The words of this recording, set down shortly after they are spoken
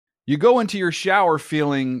You go into your shower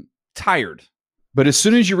feeling tired, but as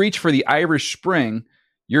soon as you reach for the Irish Spring,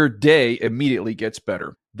 your day immediately gets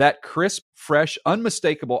better. That crisp, fresh,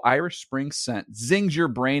 unmistakable Irish Spring scent zings your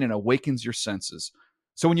brain and awakens your senses.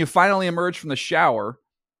 So when you finally emerge from the shower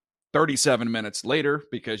 37 minutes later,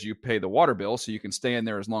 because you pay the water bill so you can stay in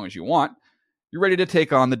there as long as you want, you're ready to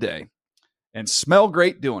take on the day and smell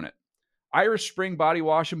great doing it. Irish Spring Body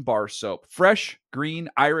Wash and Bar Soap. Fresh, green,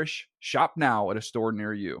 Irish. Shop now at a store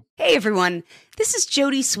near you. Hey, everyone. This is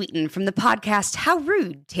Jody Sweeten from the podcast How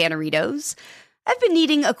Rude, Tanneritos. I've been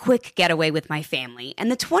needing a quick getaway with my family,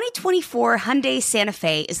 and the 2024 Hyundai Santa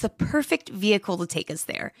Fe is the perfect vehicle to take us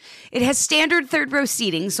there. It has standard third-row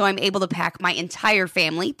seating, so I'm able to pack my entire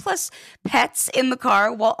family, plus pets, in the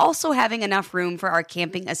car, while also having enough room for our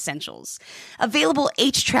camping essentials. Available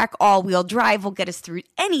H-Track all-wheel drive will get us through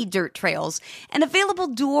any dirt trails, and available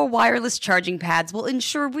dual wireless charging pads will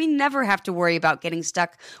ensure we never have to worry about getting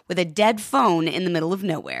stuck with a dead phone in the middle of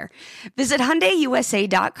nowhere. Visit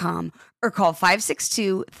HyundaiUSA.com or call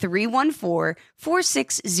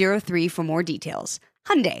 562-314-4603 for more details.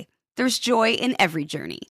 Hyundai, there's joy in every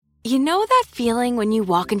journey. You know that feeling when you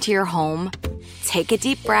walk into your home, take a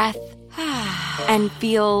deep breath, and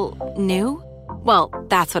feel new? Well,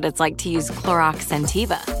 that's what it's like to use Clorox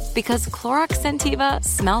Scentiva. Because Clorox Scentiva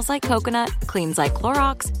smells like coconut, cleans like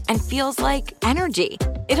Clorox, and feels like energy.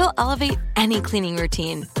 It'll elevate any cleaning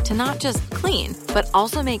routine to not just clean, but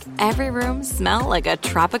also make every room smell like a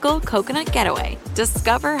tropical coconut getaway.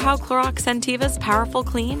 Discover how Clorox Scentiva's powerful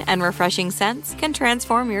clean and refreshing scents can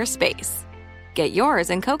transform your space. Get yours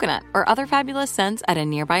in coconut or other fabulous scents at a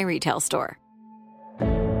nearby retail store.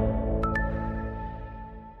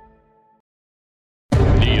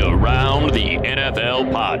 The Around the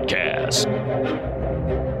NFL podcast.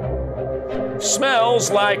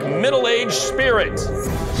 Smells like middle-aged spirit.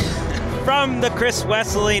 From the Chris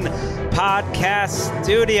Wesseling podcast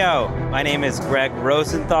studio, my name is Greg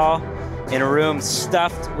Rosenthal. In a room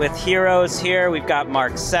stuffed with heroes here, we've got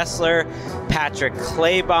Mark Sessler, Patrick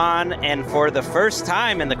Claybon, and for the first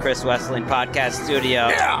time in the Chris Wesseling podcast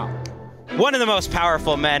studio, one of the most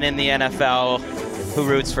powerful men in the NFL who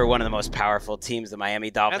roots for one of the most powerful teams, the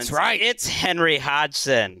Miami Dolphins. That's right. It's Henry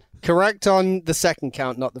Hodgson. Correct on the second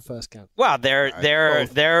count, not the first count. Well, they're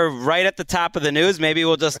right at the top of the news. Maybe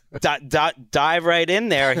we'll just dive right in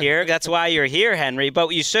there here. That's why you're here, Henry.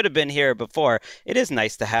 But you should have been here before. It is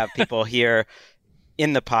nice to have people here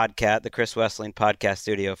in the podcast, the Chris Wesseling podcast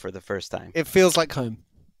studio for the first time. It feels like home.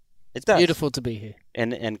 It's beautiful to be here.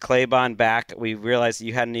 And Claybon back. We realized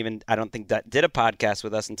you hadn't even, I don't think, did a podcast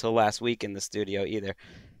with us until last week in the studio either.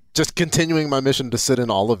 Just continuing my mission to sit in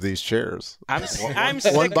all of these chairs. I'm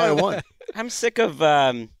one by one. I'm sick of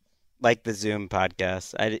like the Zoom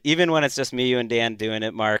podcast. Even when it's just me, you, and Dan doing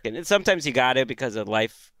it, Mark. And sometimes you got it because of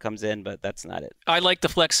life comes in, but that's not it. I like the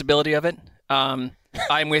flexibility of it. I'm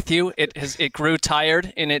with you. It grew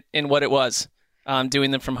tired in what it was,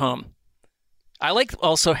 doing them from home. I like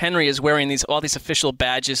also Henry is wearing all these official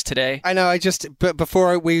badges today. I know. But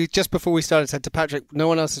before we started, said to Patrick, "No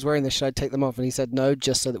one else is wearing this. Should I take them off?" And he said, "No,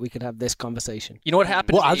 just so that we could have this conversation." You know what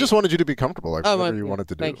happened? Well, I just wanted you to be comfortable, like whatever you wanted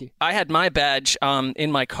to do. Thank you. I had my badge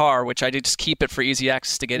in my car, which I did just keep it for easy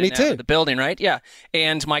access to get in and out of the building, right? Yeah,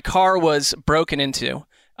 and my car was broken into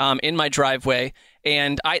in my driveway,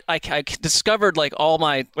 and I discovered like all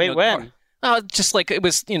my when. Just like it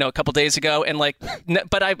was, a couple days ago, and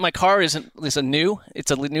but my car it's a new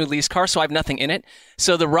lease car, so I have nothing in it.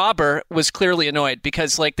 So the robber was clearly annoyed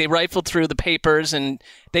because they rifled through the papers and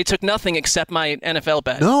they took nothing except my NFL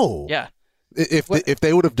badge. No. Yeah. If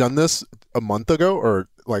they would have done this a month ago or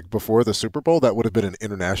before the Super Bowl, that would have been an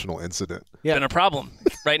international incident. Yeah. Been a problem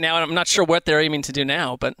right now, and I'm not sure what they're aiming to do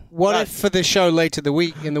now. But what if for the show later in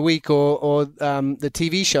the week or the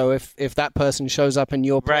TV show, if that person shows up in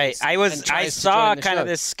your place? Right. I saw kind of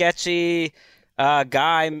this sketchy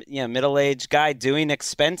guy, middle-aged guy doing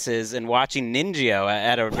expenses and watching Ninja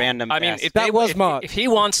at a random. I mean, Mark. If he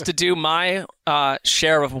wants to do my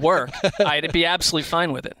share of work, I'd be absolutely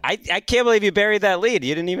fine with it. I can't believe you buried that lead.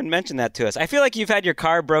 You didn't even mention that to us. I feel like you've had your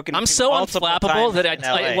car broken. I'm so unflappable that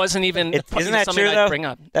it wasn't even. Isn't that something true, I'd though? bring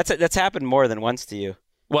up. That's happened more than once to you.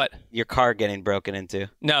 What? Your car getting broken into.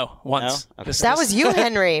 No, once. No? Okay. That was you,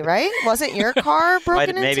 Henry, right? Wasn't your car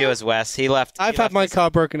broken into? Maybe it was Wes. He left. I've had my car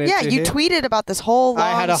broken into. Yeah, you tweeted about this whole long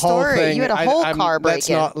I had a whole story. thing. You had a whole car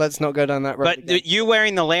break-in. Let's not go down that road. But again. you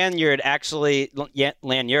wearing the lanyards,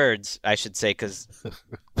 I should say, because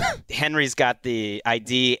Henry's got the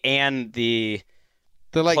ID and the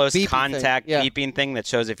close contact beeping thing that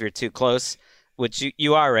shows if you're too close, which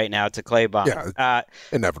you are right now to Claybon. Yeah,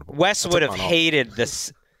 inevitable. Wes would have hated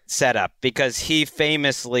this setup because he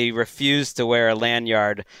famously refused to wear a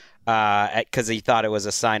lanyard because he thought it was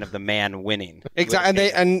a sign of the man winning.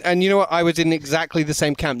 Exactly, and you know what? I was in exactly the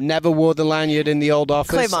same camp. Never wore the lanyard in the old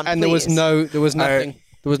office, Claymon, and please. there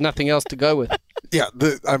was nothing else to go with. Yeah,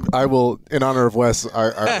 I will, in honor of Wes,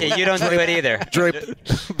 You don't do it either. drape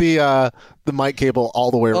the mic cable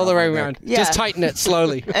all the way around. All the way around. Yeah. Just tighten it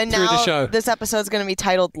slowly And through now the show. this episode's going to be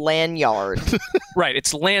titled Lanyard. Right,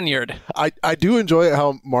 it's lanyard. I do enjoy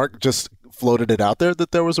how Mark just floated it out there that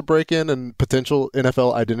there was a break-in and potential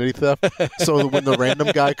NFL identity theft. So when the random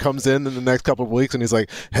guy comes in the next couple of weeks and he's like,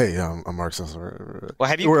 "Hey, I'm Mark Sessler." Well,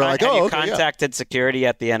 have you contacted security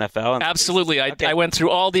at the NFL? Absolutely. I went through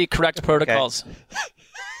all the correct protocols.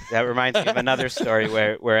 That reminds me of another story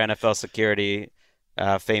where NFL security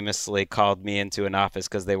famously called me into an office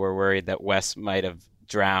because they were worried that Wes might have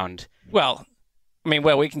drowned. Well,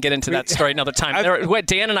 we can get into that story another time.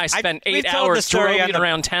 Dan and I spent 8 hours driving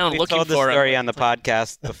around town looking for him. We told the story on the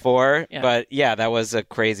podcast before, but yeah, that was a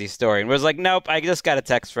crazy story. And it was like, nope, I just got a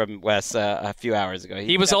text from Wes a few hours ago.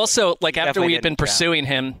 He was also, like, after we had been pursuing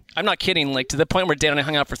him, I'm not kidding, like, to the point where Dan and I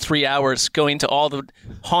hung out for 3 hours going to all the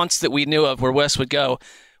haunts that we knew of where Wes would go.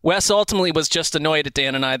 Wes ultimately was just annoyed at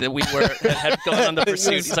Dan and I that we had gone on the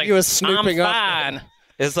pursuit. He's like, was snooping I'm fine.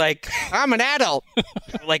 It's like, I'm an adult.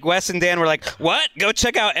 Like Wes and Dan were like, what? Go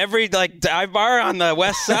check out every dive bar on the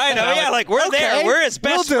west side. Oh yeah, like we're there. We're his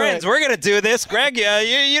best friends. We're gonna do this. Greg,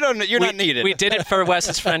 you're not needed. We did it for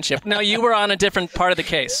Wes's friendship. No, you were on a different part of the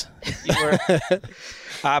case. You were.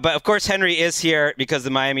 But of course, Henry is here because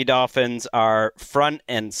the Miami Dolphins are front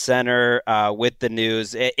and center with the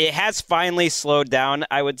news. It has finally slowed down,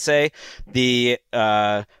 I would say, the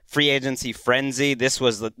free agency frenzy. This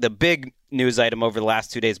was the big news item over the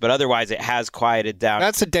last 2 days, but otherwise it has quieted down.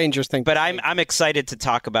 That's a dangerous thing. But I'm excited to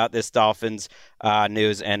talk about this Dolphins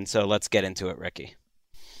news, and so let's get into it, Ricky.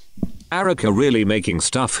 Erica really making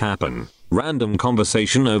stuff happen. Random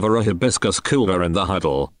conversation over a hibiscus cooler in the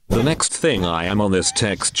huddle. The next thing I am on this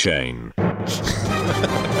text chain.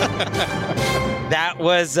 That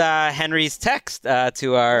was Henry's text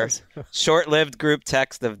to our short-lived group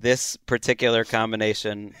text of this particular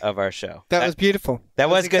combination of our show. That was beautiful. That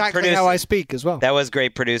was exactly good producing. How I speak as well. That was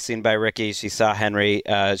great producing by Ricky. She saw Henry.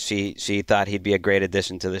 She thought he'd be a great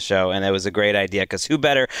addition to the show, and it was a great idea because who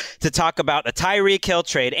better to talk about the Tyreek Hill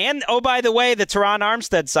trade and, oh, by the way, the Teron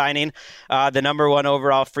Armstead signing, the number 1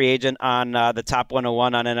 overall free agent on the top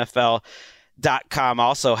 101 on NFL.com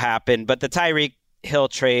also happened. But the Tyreek Hill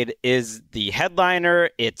trade is the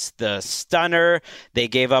headliner. It's the stunner. They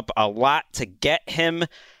gave up a lot to get him,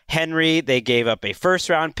 Henry. They gave up a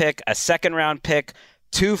first-round pick, a second-round pick,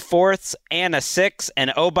 2 fourths, and a 6.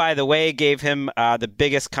 And oh, by the way, gave him the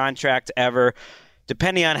biggest contract ever,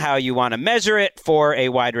 depending on how you want to measure it, for a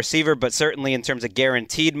wide receiver. But certainly in terms of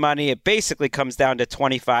guaranteed money, it basically comes down to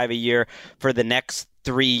 $25 a year for the next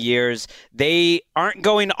 3 years. They aren't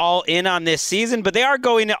going all in on this season, but they are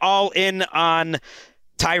going all in on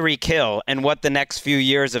Tyreek Hill and what the next few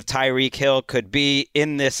years of Tyreek Hill could be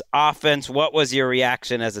in this offense. What was your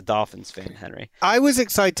reaction as a Dolphins fan, Henry? I was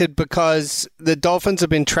excited because the Dolphins have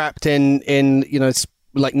been trapped in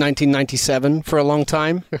like 1997 for a long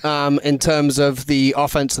time in terms of the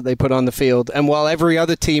offense that they put on the field. And while every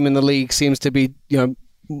other team in the league seems to be,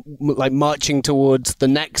 like marching towards the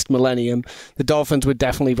next millennium, the Dolphins were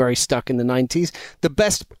definitely very stuck in the 90s. The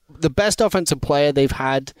best offensive player they've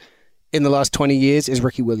had in the last 20 years is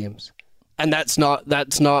Ricky Williams. And that's not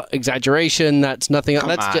exaggeration. That's nothing. Come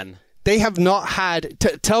on. They have not had...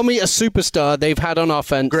 tell me a superstar they've had on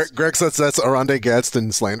offense. Greg says that's Arondé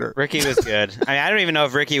Gadsden slander. Ricky was good. I don't even know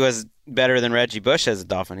if Ricky was better than Reggie Bush as a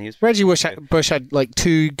Dolphin. Reggie Bush had like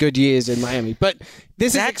 2 good years in Miami. But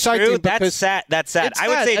this is exciting true? because... That's sad. I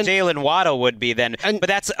would say Jalen Waddle would be then, but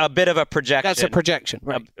that's a bit of a projection. That's a projection,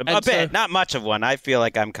 right. A bit, not much of one. I feel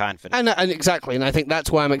like I'm confident. And exactly, and I think that's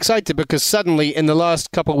why I'm excited, because suddenly in the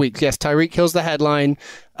last couple of weeks, yes, Tyreek Hill's the headline,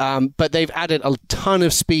 but they've added a ton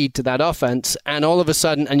of speed to that offense, and all of a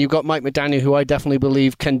sudden, and you've got Mike McDaniel, who I definitely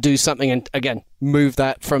believe can do something, and again, move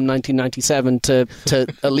that from 1997 to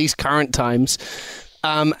at least current times,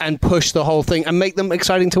 and push the whole thing and make them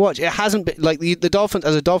exciting to watch. It hasn't been like the Dolphins.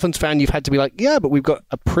 As a Dolphins fan, you've had to be like, yeah, but we've got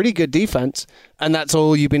a pretty good defense, and that's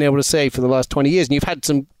all you've been able to say for the last 20 years. And you've had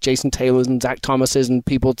some Jason Taylors and Zach Thomases and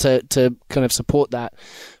people to kind of support that.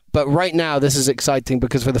 But right now, this is exciting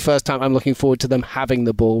because for the first time, I'm looking forward to them having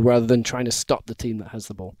the ball rather than trying to stop the team that has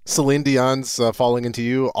the ball. Celine Dion's Falling Into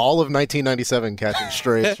You, all of 1997 catching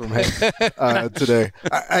strays from Hank today.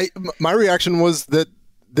 My reaction was that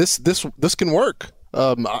this can work.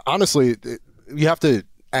 Honestly, you have to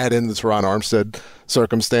add in the Teron Armstead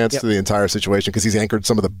circumstance to the entire situation, because he's anchored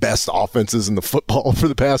some of the best offenses in the football for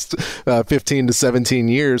the past 15 to 17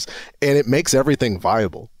 years, and it makes everything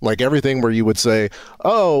viable. Like everything where you would say,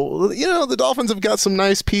 oh, the Dolphins have got some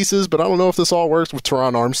nice pieces, but I don't know if this all works with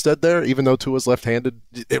Teron Armstead there, even though Tua's left-handed.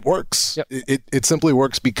 It works. Yep. It simply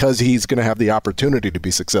works because he's going to have the opportunity to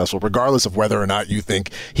be successful, regardless of whether or not you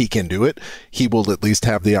think he can do it. He will at least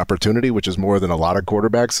have the opportunity, which is more than a lot of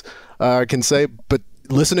quarterbacks can say. But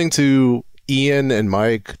listening to Ian and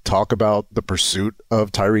Mike talk about the pursuit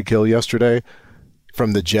of Tyreek Hill yesterday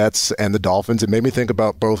from the Jets and the Dolphins, it made me think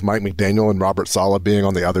about both Mike McDaniel and Robert Saleh being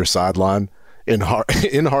on the other sideline in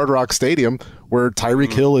Hard Rock Stadium, where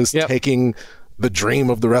Tyreek Hill is taking the dream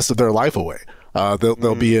of the rest of their life away.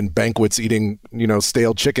 They'll be in banquets eating,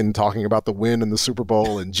 stale chicken, talking about the win and the Super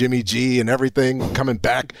Bowl and Jimmy G and everything, coming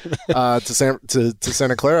back to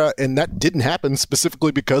Santa Clara, and that didn't happen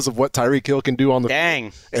specifically because of what Tyreek Hill can do on the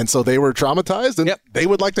field. And so they were traumatized, and they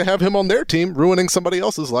would like to have him on their team, ruining somebody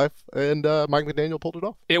else's life. And Mike McDaniel pulled it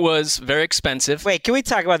off. It was very expensive. Wait, can we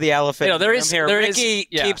talk about the elephant? There is Ricky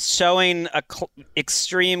keeps showing a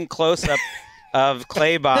extreme close-up of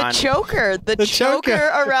Claybon. The choker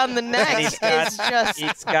around the neck he's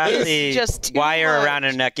got the just wire around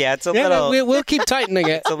her neck. Yeah, it's a little. We'll keep tightening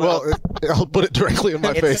it. I'll put it directly in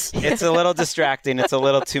my face. It's a little distracting. It's a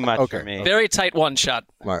little too much for me. Very tight one shot.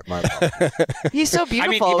 My He's so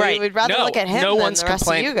beautiful. We would rather look at him than the rest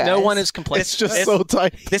of you guys. No one is complaining. It's just so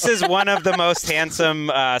tight. This is one of the most handsome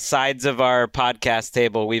sides of our podcast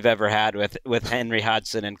table we've ever had with Henry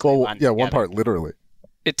Hodgson and Claybon. Yeah, one part literally.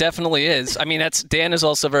 It definitely is. I mean, Dan is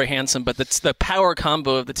also very handsome, but it's the power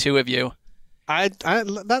combo of the two of you.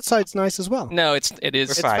 That side's nice as well. No, it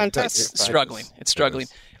is. It's fantastic. It's struggling. It's struggling.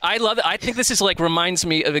 I love it. I think this is reminds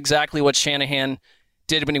me of exactly what Shanahan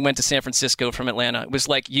did when he went to San Francisco from Atlanta. It was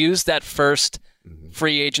use that first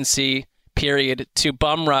free agency period to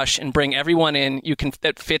bum rush and bring everyone in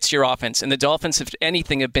that fits your offense. And the Dolphins, if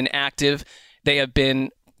anything, have been active. They have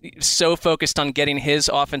been so focused on getting his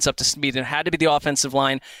offense up to speed. It had to be the offensive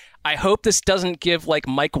line. I hope this doesn't give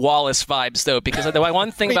Mike Wallace vibes, though, because the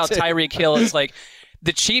one thing about Tyreek Hill is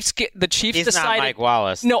the Chiefs He's decided. Not Mike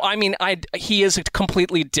Wallace. No, I mean he is a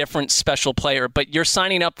completely different special player, but you're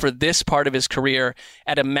signing up for this part of his career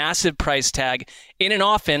at a massive price tag in an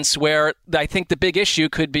offense where I think the big issue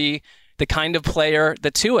could be the kind of player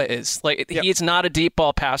that Tua is. He is not a deep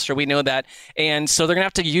ball passer. We know that. And so they're going to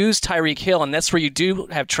have to use Tyreek Hill, and that's where you do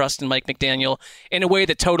have trust in Mike McDaniel in a way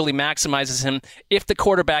that totally maximizes him if the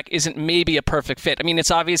quarterback isn't maybe a perfect fit. I mean,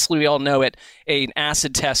 it's obviously, we all know it, an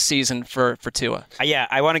acid test season for Tua. Yeah,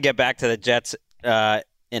 I want to get back to the Jets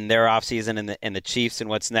in their offseason and the Chiefs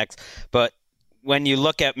and what's next. But when you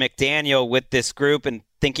look at McDaniel with this group and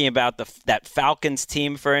thinking about that Falcons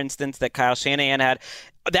team, for instance, that Kyle Shanahan had,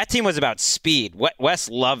 that team was about speed. Wes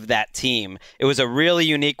loved that team. It was a really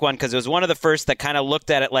unique one because it was one of the first that kind of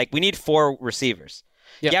looked at it we need 4 receivers.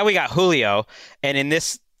 Yep. Yeah, we got Julio, and in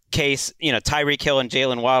this case, Tyreek Hill and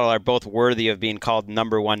Jalen Waddle are both worthy of being called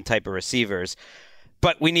number 1 type of receivers,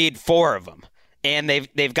 but we need 4 of them. And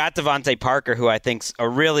they've got Devontae Parker, who I think's a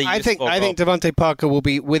really useful I think Devontae Parker will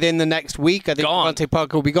be within the next week. I think Devontae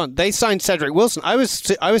Parker will be gone. They signed Cedric Wilson. I was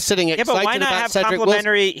sitting excited but why not about have Cedric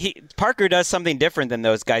complimentary? Wilson. Parker does something different than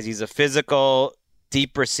those guys. He's a physical,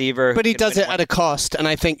 deep receiver. But he does it at a cost. And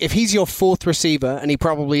I think if he's your 4th receiver, and he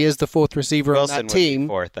probably is the 4th receiver on that team,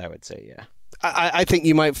 would be 4th, I would say, yeah. I think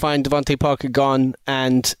you might find Devontae Parker gone,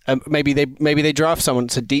 and maybe they draft someone.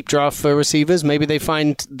 It's a deep draft for receivers. Maybe they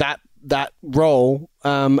find that role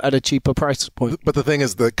at a cheaper price point. But the thing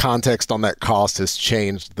is, the context on that cost has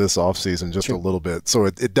changed this offseason just a little bit. So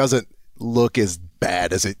it doesn't look as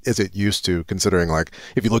bad as it used to, considering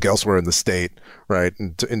if you look elsewhere in the state, right,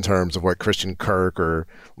 in terms of what Christian Kirk or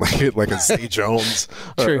like a Zay Jones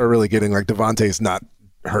are really getting, Devontae's not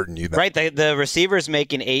hurting you. Right. The receivers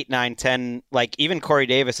making 8, 9, 10, even Corey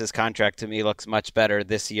Davis's contract to me looks much better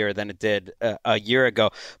this year than it did a year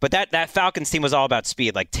ago. But that Falcons team was all about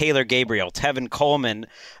speed, Taylor Gabriel, Tevin Coleman,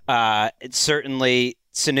 certainly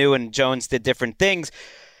Sanu and Jones did different things.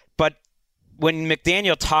 But when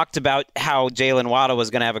McDaniel talked about how Jalen Waddle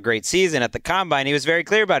was going to have a great season at the Combine, he was very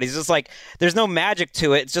clear about it. He's just there's no magic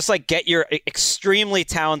to it. It's just get your extremely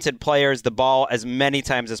talented players the ball as many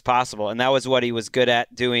times as possible. And that was what he was good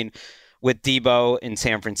at doing with Debo in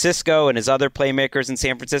San Francisco and his other playmakers in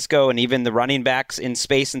San Francisco, and even the running backs in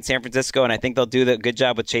space in San Francisco. And I think they'll do a good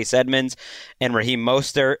job with Chase Edmonds and Raheem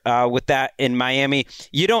Mostert with that in Miami.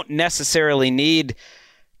 You don't necessarily need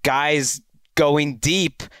guys going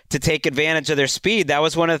deep to take advantage of their speed. That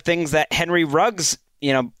was one of the things that Henry Ruggs,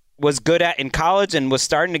 was good at in college and was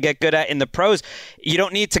starting to get good at in the pros. You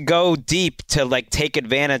don't need to go deep to like take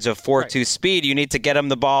advantage of 4-2 speed. You need to get them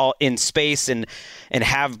the ball in space and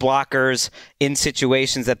have blockers in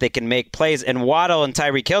situations that they can make plays. And Waddle and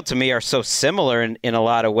Tyreek Hill to me are so similar in a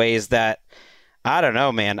lot of ways that I don't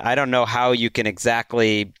know, man. I don't know how you can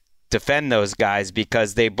exactly defend those guys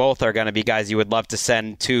because they both are going to be guys you would love to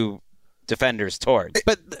send two defenders towards.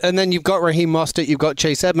 And then you've got Raheem Mostert, you've got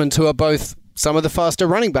Chase Edmonds, who are both some of the faster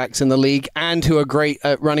running backs in the league and who are great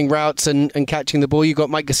at running routes and catching the ball. You've got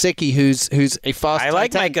Mike Gesicki, who's a fast. I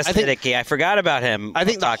like Mike Gesicki. I forgot about him. I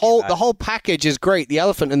think the whole package is great. The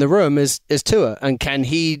elephant in the room is Tua, and can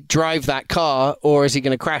he drive that car or is he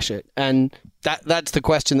going to crash it? And that's the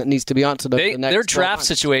question that needs to be answered. Their draft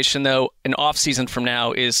situation, though, an off season from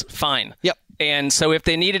now is fine. Yep. And so if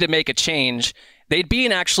they needed to make a change, they'd be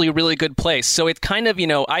in actually a really good place. So it's kind of,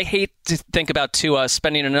 I hate to think about Tua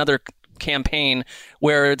spending another campaign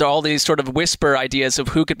where there are all these sort of whisper ideas of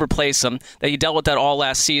who could replace him, that he dealt with that all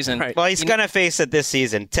last season. Right. Well, he's going to face it this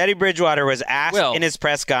season. Teddy Bridgewater was asked in his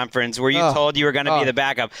press conference, were you told you were going to be the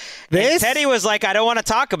backup? And Teddy was like, I don't want to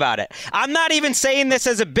talk about it. I'm not even saying this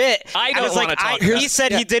as a bit. I don't want to talk about it. He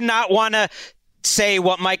said he did not want to say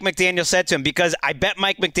what Mike McDaniel said to him, because I bet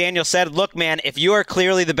Mike McDaniel said, look, man, if you are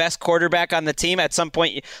clearly the best quarterback on the team, at some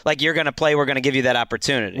point, like, you're going to play, we're going to give you that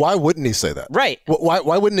opportunity. Why wouldn't he say that? Right.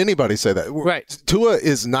 Why wouldn't anybody say that? Right. Tua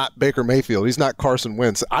is not Baker Mayfield. He's not Carson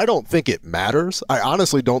Wentz. I don't think it matters. I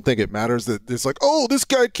honestly don't think it matters that it's like, oh, this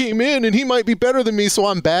guy came in and he might be better than me, so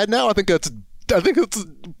I'm bad now. I think it's a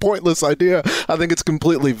pointless idea. I think it's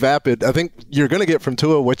completely vapid. I think you're going to get from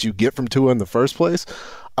Tua what you get from Tua in the first place.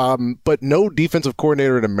 But no defensive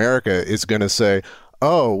coordinator in America is going to say,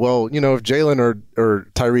 oh, well, if Jalen or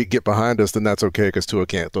Tyreek get behind us, then that's okay because Tua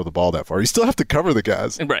can't throw the ball that far. You still have to cover the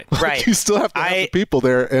guys. Right. Right. You still have to have the people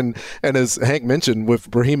there. And as Hank mentioned, with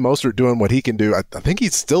Raheem Mostert doing what he can do, I think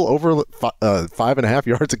he's still over 5.5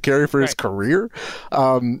 yards a carry for his career.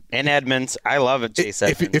 And Edmonds, I love it, Chase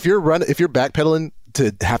Edmonds. If you're backpedaling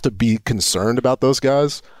to have to be concerned about those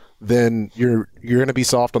guys, then you're going to be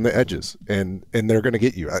soft on the edges, and they're going to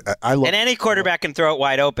get you. I love. And any quarterback can throw it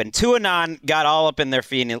wide open. Tuanon got all up in their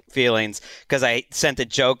feelings because I sent a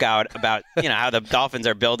joke out about how the Dolphins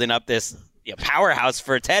are building up this powerhouse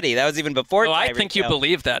for Teddy. That was even before. Oh, I think you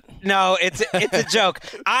believe that. No, it's a joke.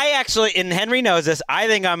 I actually, and Henry knows this, I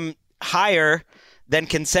think I'm higher than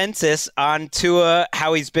consensus on Tua,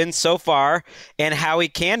 how he's been so far and how he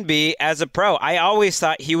can be as a pro. I always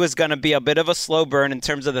thought he was going to be a bit of a slow burn in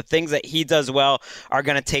terms of the things that he does well are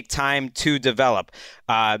going to take time to develop.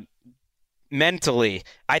 Mentally,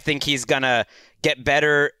 I think he's going to get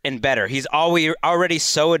better and better. He's already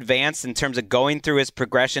so advanced in terms of going through his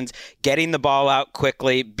progressions, getting the ball out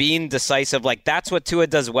quickly, being decisive. Like, that's what Tua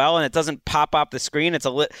does well, and it doesn't pop off the screen.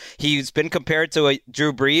 He's been compared to a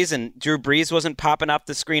Drew Brees, and Drew Brees wasn't popping off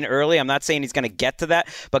the screen early. I'm not saying he's going to get to that,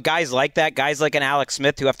 but guys like that, guys like an Alex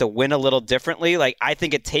Smith who have to win a little differently, like, I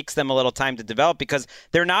think it takes them a little time to develop because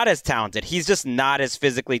they're not as talented. He's just not as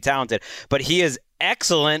physically talented, but he is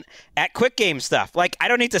excellent at quick game stuff. Like, I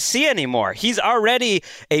don't need to see anymore. He's already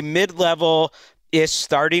a mid-level-ish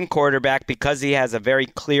starting quarterback because he has a very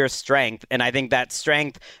clear strength, and I think that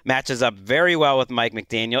strength matches up very well with Mike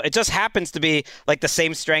McDaniel. It just happens to be like the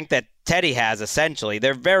same strength that Teddy has, essentially.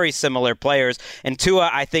 They're very similar players, and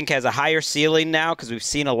Tua, I think, has a higher ceiling now because we've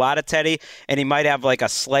seen a lot of Teddy, and he might have like a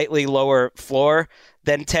slightly lower floor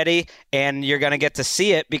than Teddy, and you're going to get to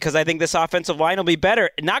see it because I think this offensive line will be better,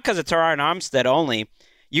 not because of Teron Armstead only.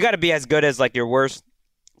 You got to be as good as like your worst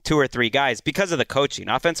 2 or 3 guys because of the coaching.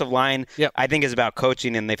 Offensive line, I think, is about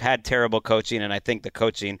coaching, and they've had terrible coaching, and I think the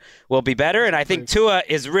coaching will be better, and I think Tua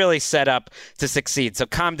is really set up to succeed. So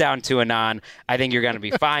calm down, Tuanon. I think you're going to be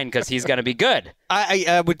fine because he's going to be good.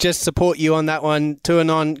 I would just support you on that one.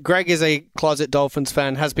 Tuanon. Greg is a closet Dolphins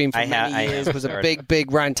fan, has been for many years, was a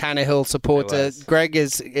big Ryan Tannehill supporter. Greg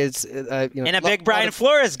is and a big Brian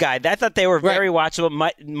Flores guy. I thought they were very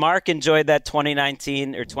watchable. Mark enjoyed that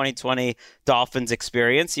 2019 or 2020 Dolphins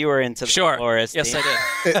experience. You were into the Flores team. Yes,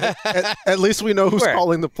 I did. At least we know who's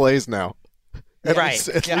calling the plays now. Right.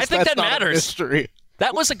 I think that matters. Mystery.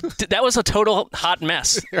 That was a total hot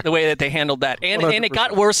mess, the way that they handled that. And it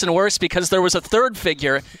got worse and worse because there was a third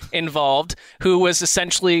figure involved who was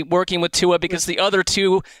essentially working with Tua because the other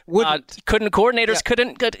two coordinators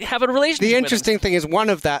couldn't have a relationship. The interesting thing is one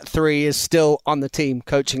of that 3 is still on the team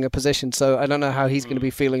coaching a position, so I don't know how he's going to be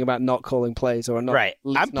feeling about not calling plays or not. Right.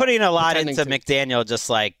 I'm putting a lot into McDaniel just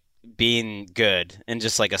like being good and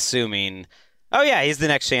just like assuming, oh yeah, he's the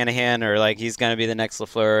next Shanahan, or like he's gonna be the next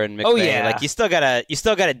LaFleur and McVay. Oh yeah, like you still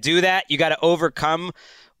gotta do that. You gotta overcome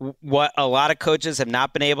what a lot of coaches have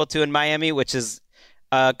not been able to in Miami, which is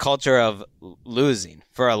a culture of losing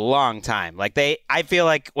for a long time. Like I feel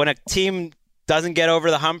like when a team doesn't get over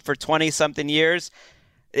the hump for 20-something years,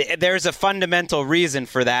 there's a fundamental reason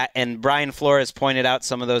for that, and Brian Flores pointed out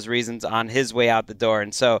some of those reasons on his way out the door.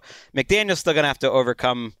 And so McDaniel's still going to have to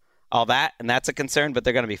overcome all that, and that's a concern, but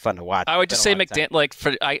they're going to be fun to watch. I would just say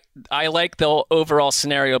I like the overall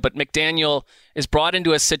scenario, but McDaniel is brought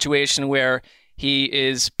into a situation where he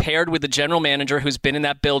is paired with the general manager who's been in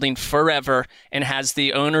that building forever and has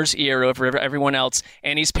the owner's ear over everyone else,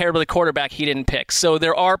 and he's paired with a quarterback he didn't pick. So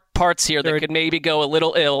there are parts here that could maybe go a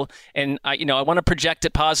little ill, and I want to project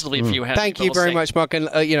it positively for you. Thank you very much, Mark. And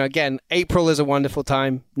again, April is a wonderful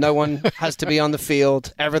time. No one has to be on the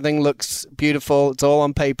field. Everything looks beautiful. It's all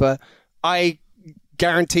on paper. I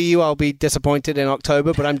guarantee you I'll be disappointed in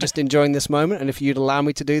October, but I'm just enjoying this moment, and if you'd allow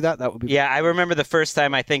me to do that, that would be I remember the first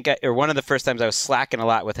time one of the first times I was slacking a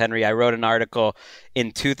lot with Henry. I wrote an article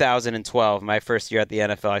in 2012, my first year at the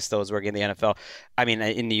NFL. I still was working in the NFL. I mean,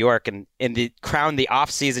 in New York, and crowned the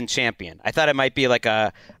off-season champion. I thought it might be like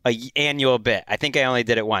a annual bit. I think I only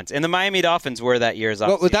did it once. And the Miami Dolphins were that year's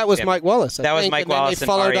off-season that was champion. Mike Wallace. That was Mike Wallace and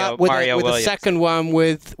Mario Williams. With a second one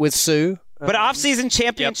with Sue. But off-season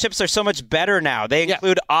championships are so much better now. They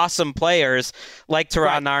include awesome players like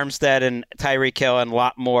Teron Armstead and Tyreek Hill and a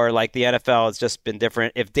lot more. Like the NFL has just been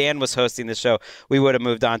different. If Dan was hosting the show, we would have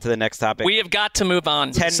moved on to the next topic. We have got to move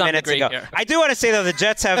on 10 minutes ago. Here. I do want to say, though, the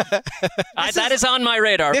Jets have... that is on my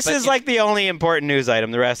radar. This is like the only important news item.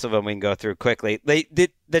 The rest of them we can go through quickly.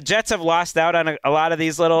 The Jets have lost out on a lot of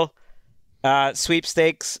these little...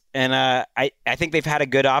 sweepstakes, and I think they've had a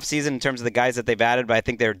good offseason in terms of the guys that they've added, but I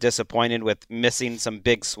think they're disappointed with missing some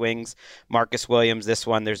big swings. Marcus Williams, this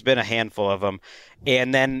one, there's been a handful of them.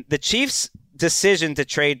 And then the Chiefs' decision to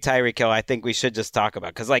trade Tyreek Hill, I think we should just talk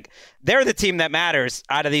about, because they're the team that matters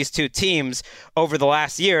out of these two teams over the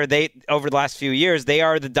last year. Over the last few years, they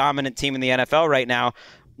are the dominant team in the NFL right now.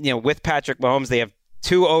 With Patrick Mahomes, they have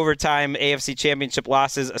 2 overtime AFC championship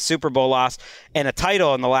losses, a Super Bowl loss, and a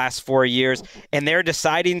title in the last 4 years. And they're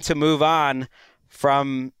deciding to move on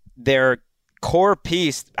from their core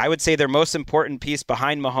piece. I would say their most important piece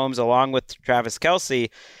behind Mahomes, along with Travis Kelce.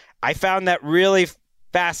 I found that really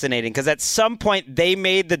fascinating, because at some point they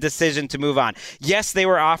made the decision to move on. Yes, they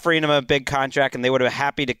were offering him a big contract, and they would have been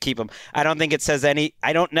happy to keep him. I don't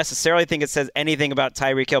necessarily think it says anything about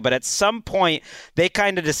Tyreek Hill, but at some point they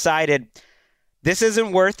kind of decided, this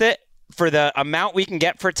isn't worth it. For the amount we can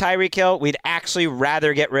get for Tyreek Hill, we'd actually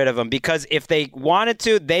rather get rid of him, because if they wanted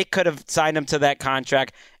to, they could have signed him to that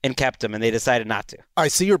contract and kept him, and they decided not to. I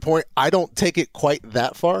see your point. I don't take it quite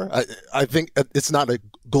that far. I think it's not a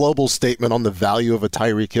global statement on the value of a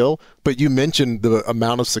Tyreek Hill, but you mentioned the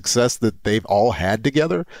amount of success that they've all had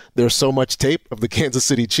together. There's so much tape of the Kansas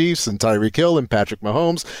City Chiefs and Tyreek Hill and Patrick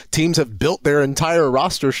Mahomes. Teams have built their entire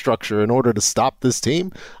roster structure in order to stop this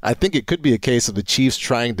team. I think it could be a case of the Chiefs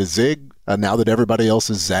trying to zig now that everybody else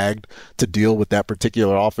is zagged to deal with that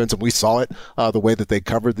particular offense. And we saw it, the way that they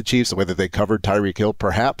covered the Chiefs, the way that they covered Tyreek Hill,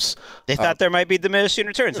 perhaps. They thought there might be diminishing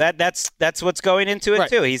returns. That's what's going into it,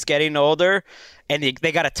 too. He's getting older, and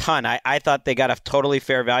they got a ton. I thought they got a totally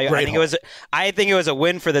fair value. I think it was a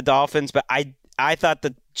win for the Dolphins, but I thought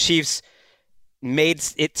the Chiefs made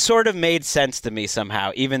sense to me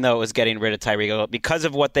somehow, even though it was getting rid of Tyreek Hill, because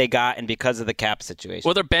of what they got and because of the cap situation.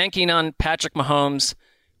 Well, they're banking on Patrick Mahomes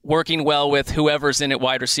working well with whoever's in at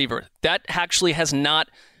wide receiver. That actually has not...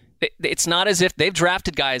 It's not as if they've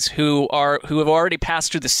drafted guys who have already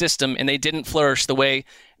passed through the system and they didn't flourish the way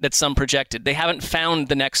that some projected. They haven't found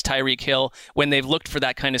the next Tyreek Hill when they've looked for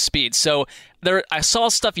that kind of speed. So I saw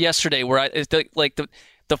stuff yesterday where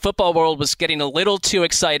the football world was getting a little too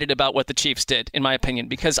excited about what the Chiefs did, in my opinion,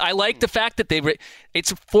 because I like the fact that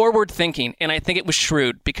it's forward thinking, and I think it was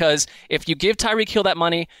shrewd, because if you give Tyreek Hill that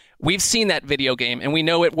money, we've seen that video game, and we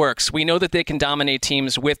know it works. We know that they can dominate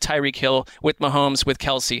teams with Tyreek Hill, with Mahomes, with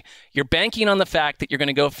Kelce. You're banking on the fact that you're going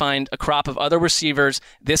to go find a crop of other receivers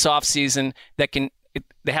this offseason that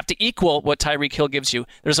they have to equal what Tyreek Hill gives you.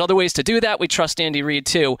 There's other ways to do that. We trust Andy Reid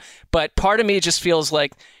too. But part of me just feels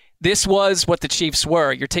like this was what the Chiefs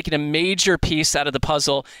were. You're taking a major piece out of the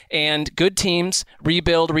puzzle, and good teams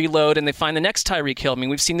rebuild, reload, and they find the next Tyreek Hill. I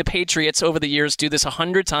mean, we've seen the Patriots over the years do this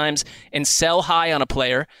 100 times and sell high on a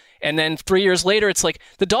player. And then 3 years later, it's like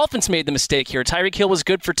the Dolphins made the mistake here. Tyreek Hill was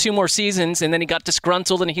good for 2 more seasons, and then he got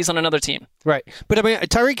disgruntled, and he's on another team. Right. But, I mean,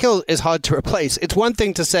 Tyreek Hill is hard to replace. It's one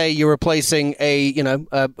thing to say you're replacing a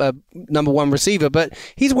number one receiver, but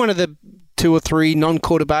he's one of the 2 or 3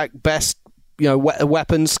 non-quarterback best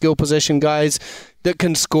weapons, skill position guys. that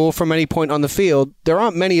can score from any point on the field, there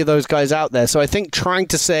aren't many of those guys out there. So I think trying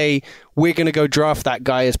to say we're going to go draft that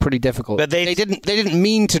guy is pretty difficult. But they didn't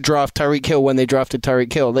mean to draft Tyreek Hill when they drafted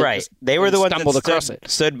Tyreek Hill. They were the ones that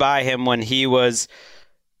stood by him when he was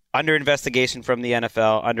under investigation from the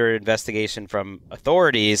NFL, under investigation from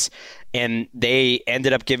authorities, and they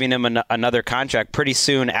ended up giving him another contract pretty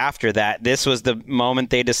soon after that. This was the moment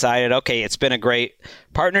they decided, okay, it's been a great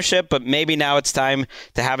partnership, but maybe now it's time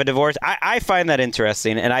to have a divorce. I find that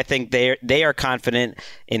interesting, and I think they are confident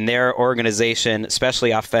in their organization,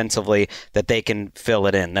 especially offensively, that they can fill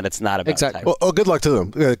it in, that it's not about time. Well, good luck to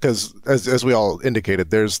them, because as we all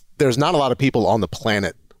indicated, there's not a lot of people on the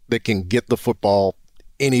planet that can get the football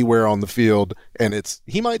anywhere on the field, and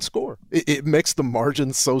he might score. It makes the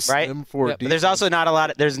margin so slim for defense. There's also not a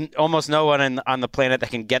lot. There's almost no one on the planet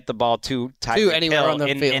that can get the ball to anywhere on the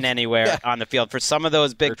field. In anywhere on the field. For some of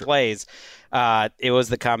those big plays, it was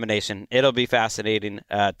the combination. It'll be fascinating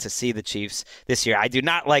to see the Chiefs this year. I do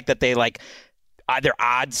not like that they their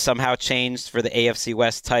odds somehow changed for the AFC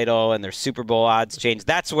West title, and their Super Bowl odds changed.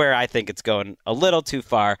 That's where I think it's going a little too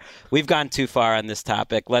far. We've gone too far on this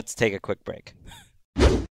topic. Let's take a quick break.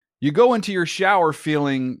 You go into your shower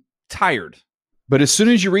feeling tired, but as soon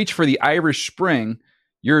as you reach for the Irish Spring,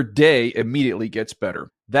 your day immediately gets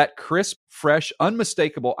better. That crisp, fresh,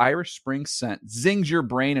 unmistakable Irish Spring scent zings your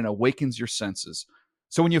brain and awakens your senses.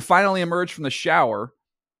 So when you finally emerge from the shower,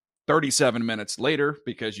 37 minutes later,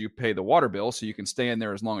 because you pay the water bill so you can stay in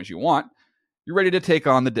there as long as you want, you're ready to take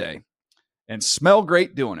on the day and smell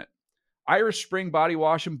great doing it. Irish Spring Body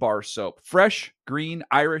Wash and Bar Soap. Fresh, green,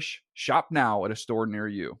 Irish. Shop now at a store near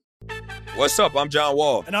you. What's up? I'm John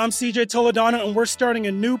Wall. And I'm CJ Toledano, and we're starting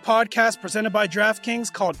a new podcast presented by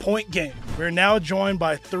DraftKings called Point Game. We're now joined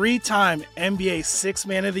by 3-time NBA Sixth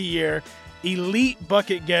Man of the Year, elite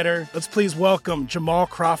bucket getter. Let's please welcome Jamal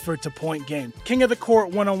Crawford to Point Game. King of the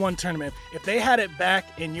Court one-on-one tournament. If they had it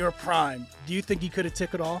back in your prime, do you think you could have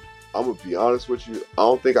took it all? I'm going to be honest with you. I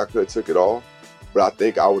don't think I could have took it all, but I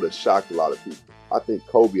think I would have shocked a lot of people. I think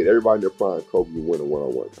Kobe and everybody in their prime, Kobe would win a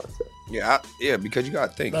one-on-one contest. Yeah, because you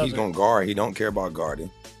got to think, he's going to guard. He don't care about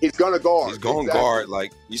guarding. He's going to guard. He's going to guard.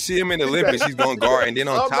 Like, you see him in the Olympics, he's going to guard. And then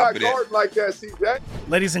on top of that. I'm not guarding like that, CJ.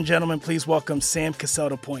 Ladies and gentlemen, please welcome Sam Cassell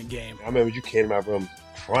to Point Game. I remember you came to my room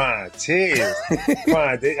crying, tears.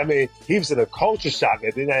 Crying. I mean, he was in a culture shock.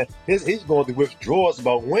 He's going through withdrawals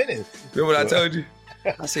about winning. Remember what I told you?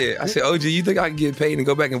 I said, OG, you think I can get paid and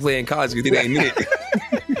go back and play in college because it ain't it?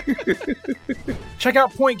 Check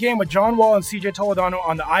out Point Game with John Wall and CJ Toledano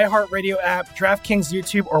on the iHeartRadio app, DraftKings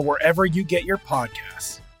YouTube, or wherever you get your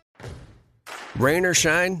podcasts. Rain or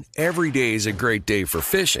shine, every day is a great day for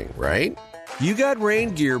fishing, right? You got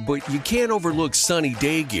rain gear, but you can't overlook sunny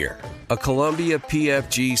day gear. A Columbia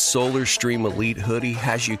PFG Solar Stream Elite hoodie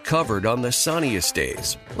has you covered on the sunniest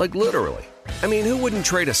days. Like literally. I mean, who wouldn't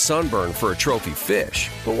trade a sunburn for a trophy fish?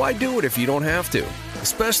 But why do it if you don't have to?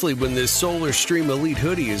 Especially when this Solar Stream Elite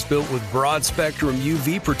hoodie is built with broad spectrum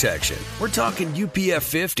UV protection. We're talking UPF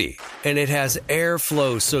 50, and it has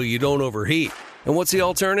airflow so you don't overheat. And what's the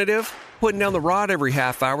alternative? Putting down the rod every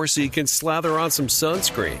half hour so you can slather on some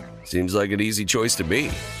sunscreen. Seems like an easy choice to me.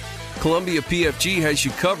 Columbia PFG has you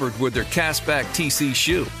covered with their Castback TC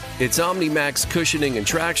shoe. Its OmniMax cushioning and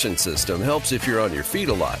traction system helps if you're on your feet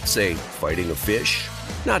a lot, say, fighting a fish.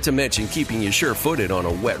 Not to mention keeping you sure-footed on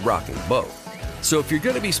a wet rocking boat. So if you're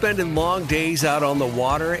going to be spending long days out on the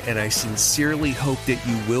water, and I sincerely hope that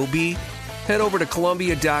you will be, head over to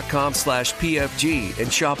Columbia.com/PFG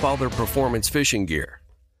and shop all their performance fishing gear.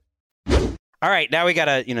 All right, now we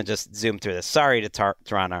gotta, just zoom through this. Sorry to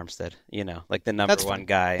Teron Armstead, like the number one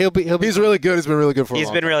guy. He's really good. He's been really good for a while.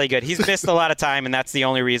 He's been really good. He's missed a lot of time, and that's the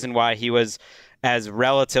only reason why he was as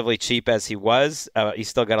relatively cheap as he was. He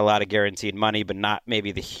still got a lot of guaranteed money, but not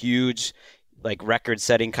maybe the huge,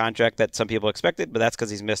 record-setting contract that some people expected. But that's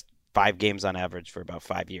because he's missed 5 games on average for about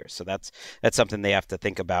 5 years. So that's something they have to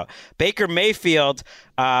think about. Baker Mayfield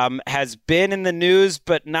has been in the news,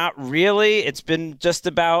 but not really. It's been just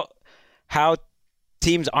about how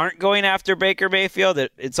teams aren't going after Baker Mayfield.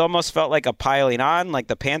 It's almost felt like a piling on. Like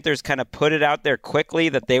the Panthers kind of put it out there quickly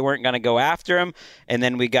that they weren't going to go after him. And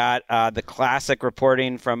then we got the classic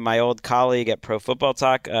reporting from my old colleague at Pro Football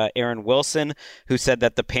Talk, Aaron Wilson, who said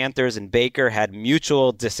that the Panthers and Baker had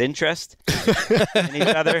mutual disinterest in each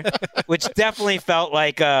other, which definitely felt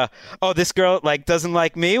like, this girl doesn't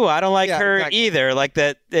like me. Well, I don't like her either. Like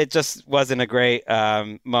that, it just wasn't a great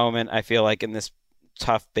moment, I feel like, in this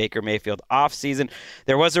tough Baker Mayfield offseason.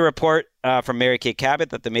 There was a report from Mary Kay Cabot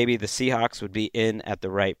that maybe the Seahawks would be in at the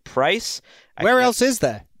right price. Where else is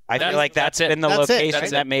there? I feel like that's been the location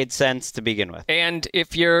that made sense to begin with. And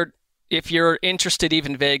if you're if you're interested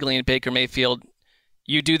even vaguely in Baker Mayfield,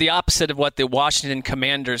 you do the opposite of what the Washington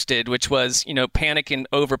Commanders did, which was, panic and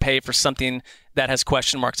overpay for something that has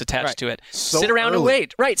question marks attached to it. So sit around early. and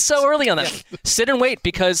wait. Right, so early on that. Sit and wait,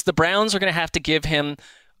 because the Browns are going to have to give him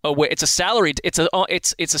away. It's a salary.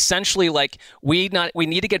 It's essentially like we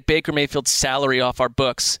need to get Baker Mayfield's salary off our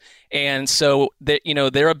books, and so that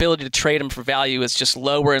their ability to trade him for value is just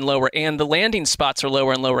lower and lower, and the landing spots are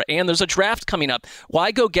lower and lower, and there's a draft coming up.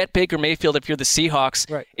 Why go get Baker Mayfield if you're the Seahawks?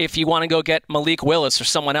 Right. If you want to go get Malik Willis or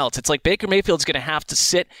someone else, it's like Baker Mayfield's going to have to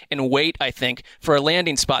sit and wait, I think, for a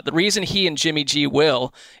landing spot. The reason he and Jimmy G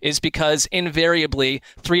will is because invariably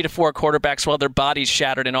 3 to 4 quarterbacks will have their bodies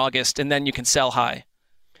shattered in August, and then you can sell high.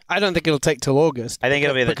 I don't think it'll take till August. I think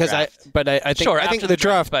it'll be the draft. I think the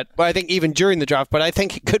draft. But I think even during the draft. But I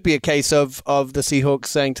think it could be a case of the Seahawks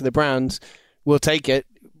saying to the Browns, "We'll take it,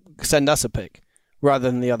 send us a pick,"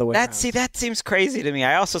 rather than the other way around. That seems crazy to me.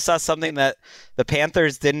 I also saw something that the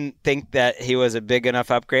Panthers didn't think that he was a big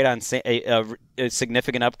enough upgrade on a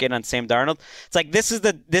significant upgrade on Sam Darnold. It's like this is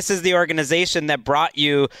the organization that brought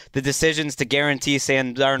you the decisions to guarantee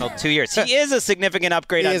Sam Darnold 2 years. He is a significant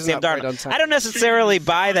upgrade on Sam Darnold. I don't necessarily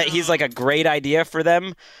buy that he's like a great idea for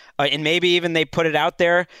them. And maybe even they put it out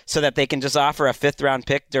there so that they can just offer a 5th-round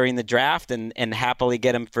pick during the draft and happily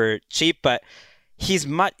get him for cheap. But he's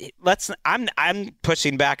much. I'm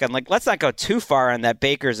pushing back on let's not go too far on that.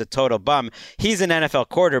 Baker's a total bum. He's an NFL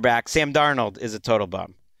quarterback. Sam Darnold is a total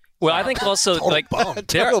bum. Well, I think also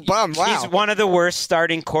total bum. Wow. He's one of the worst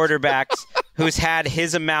starting quarterbacks who's had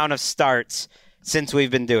his amount of starts since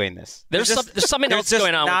we've been doing this. There's something else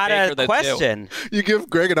going on not with Baker. A question. You give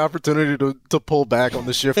Greg an opportunity to pull back on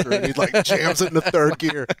the shifter, and he jams it in the 3rd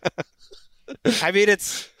gear. I mean,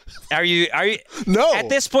 Are you? No. At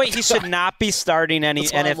this point, he should not be starting any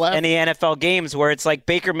NFL games where it's like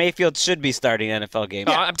Baker Mayfield should be starting NFL games.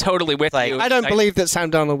 No, I'm totally with you. I don't believe that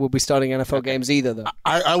Sam Darnold will be starting NFL games either, though.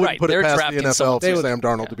 I wouldn't put it past the NFL for Sam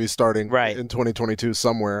Darnold to be starting in 2022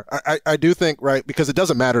 somewhere. I do think, because it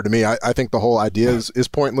doesn't matter to me. I think the whole idea is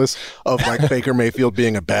pointless of Baker Mayfield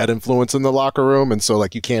being a bad influence in the locker room, and so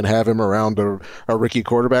you can't have him around a rookie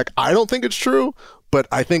quarterback. I don't think it's true. But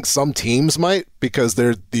I think some teams might, because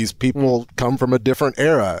these people come from a different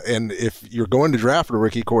era. And if you're going to draft a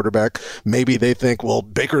rookie quarterback, maybe they think, well,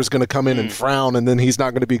 Baker's going to come in and frown, and then he's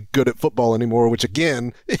not going to be good at football anymore, which,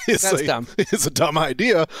 again, is a dumb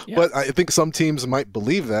idea. Yeah. But I think some teams might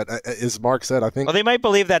believe that. As Mark said, I think... Well, they might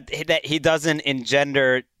believe that he doesn't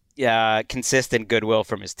engender consistent goodwill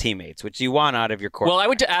from his teammates, which you want out of your quarterback. Well, I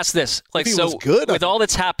would ask this. Was good, with all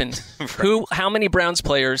that's happened, how many Browns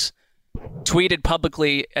players tweeted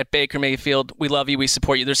publicly at Baker Mayfield, "We love you, we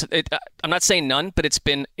support you"? I'm not saying none, but it's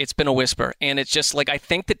been a whisper, and it's just I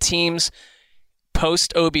think the teams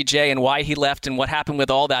post OBJ and why he left and what happened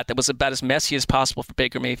with all that was about as messy as possible for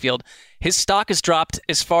Baker Mayfield. His stock has dropped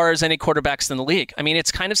as far as any quarterbacks in the league. I mean,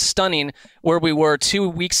 it's kind of stunning where we were 2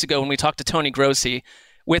 weeks ago when we talked to Tony Grossi,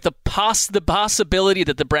 with the possibility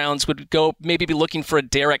that the Browns would maybe be looking for a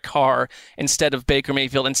Derek Carr instead of Baker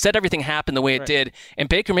Mayfield. Instead, everything happened the way it did, and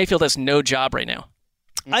Baker Mayfield has no job right now.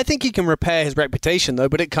 I think he can repair his reputation, though,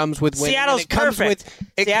 but it comes with winning. Seattle's perfect.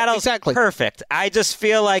 Seattle's perfect. I just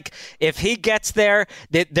feel like if he gets there,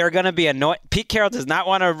 they're going to be annoyed. Pete Carroll does not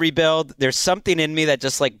want to rebuild. There's something in me that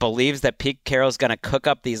just believes that Pete Carroll's going to cook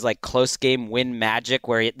up these close game win magic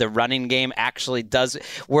where the running game actually does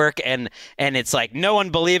work, and it's no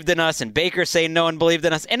one believed in us, and Baker saying no one believed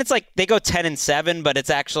in us, and it's they go 10-7, but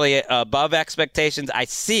it's actually above expectations. I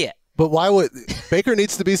see it. But why would Baker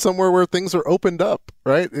needs to be somewhere where things are opened up,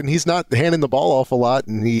 right? And he's not handing the ball off a lot,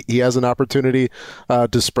 and he has an opportunity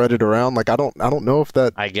to spread it around. I don't know if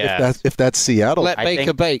that's Seattle. Let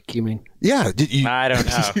Baker bake, you mean? Yeah. I don't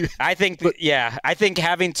know. I think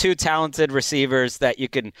having 2 talented receivers that you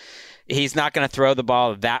can. He's not going to throw the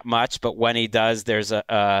ball that much, but when he does, there's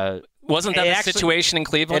Wasn't that the situation in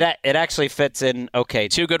Cleveland? It actually fits in okay.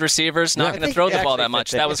 2 good receivers, not going to throw the ball that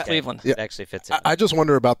much. That was Cleveland. It actually fits in. I just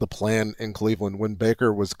wonder about the plan in Cleveland when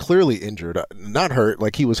Baker was clearly injured. Not hurt,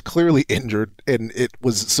 he was clearly injured, and it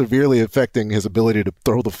was severely affecting his ability to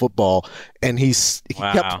throw the football, and he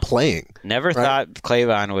kept playing. Never thought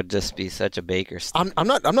Cleveland would just be such a Baker star. I'm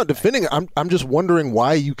not defending it. I'm just wondering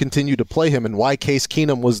why you continue to play him and why Case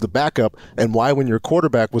Keenum was the backup and why when your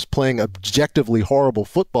quarterback was playing objectively horrible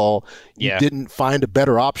football, you didn't find a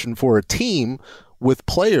better option for a team with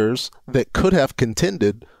players that could have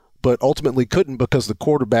contended but ultimately couldn't because the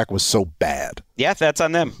quarterback was so bad. Yeah, that's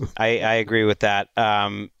on them. I agree with that.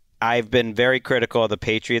 I've been very critical of the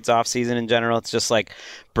Patriots offseason in general. It's just like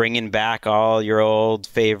bringing back all your old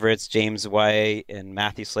favorites, James White and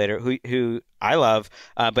Matthew Slater, who I love,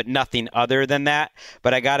 but nothing other than that.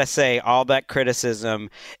 But I got to say, all that criticism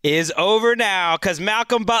is over now because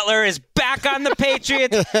Malcolm Butler is back on the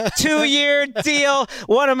Patriots. 2-year deal.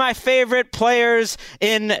 One of my favorite players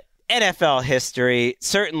in NFL history,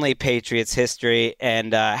 certainly Patriots history,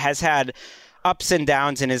 and has had ups and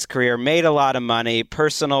downs in his career, made a lot of money,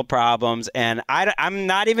 personal problems, and I'm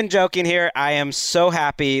not even joking here. I am so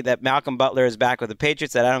happy that Malcolm Butler is back with the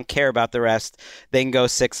Patriots that I don't care about the rest. They can go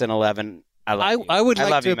 6-11. I would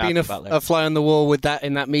like to have been a fly on the wall with that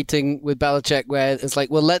in that meeting with Belichick, where it's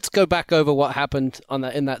like, well, let's go back over what happened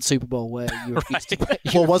in that Super Bowl where you refused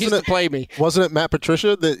to play me. Wasn't it Matt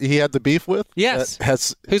Patricia that he had the beef with? Yes,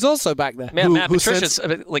 who's also back there. Matt Patricia's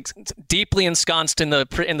like deeply ensconced in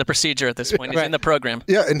the procedure at this point. He's in the program.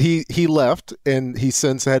 Yeah, and he left, and he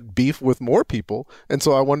since had beef with more people, and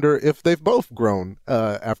so I wonder if they've both grown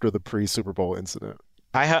after the pre-Super Bowl incident.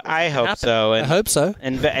 I hope so. I hope so.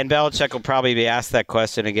 And Belichick will probably be asked that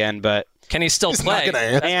question again, but can he still play?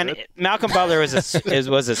 And Malcolm Butler was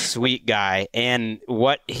a sweet guy, and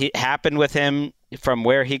what happened with him from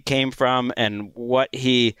where he came from and what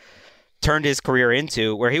he turned his career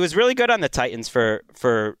into, where he was really good on the Titans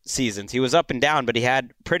for seasons. He was up and down, but he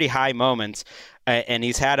had pretty high moments, and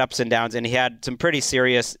he's had ups and downs, and he had some pretty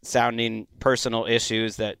serious sounding personal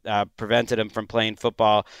issues that prevented him from playing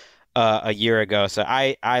football a year ago. So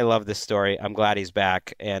I love this story. I'm glad he's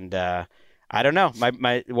back. And I don't know.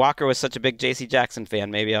 My Walker was such a big J.C. Jackson fan.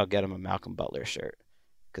 Maybe I'll get him a Malcolm Butler shirt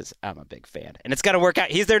because I'm a big fan. And it's got to work out.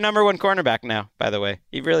 He's their number one cornerback now, by the way.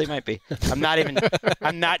 He really might be. I'm not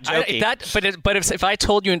joking. But if I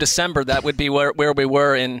told you in December that would be where we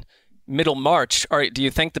were in middle March, all right, do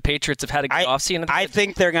you think the Patriots have had a good offseason? I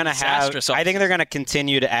think they're going to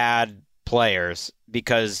continue to add players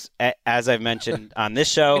because, as I've mentioned on this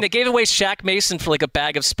show, they gave away Shaq Mason for like a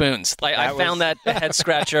bag of spoons. I found that a head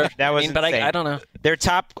scratcher. That was but I don't know. Their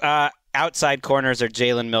top outside corners are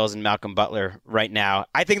Jalen Mills and Malcolm Butler right now.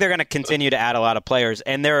 I think they're going to continue to add a lot of players,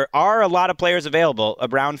 and there are a lot of players available.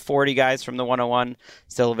 Around 40 guys from the 101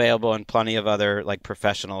 still available, and plenty of other like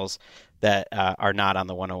professionals that are not on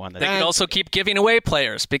the 101. They could also keep giving away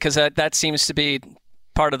players because that seems to be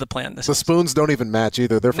part of the plan. The spoons don't even match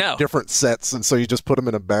either. They're from different sets, and so you just put them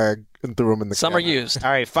in a bag and threw them in the Some cabinet. are used.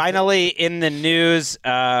 All right, finally in the news,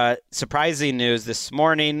 surprising news this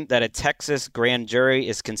morning that a Texas grand jury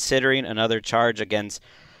is considering another charge against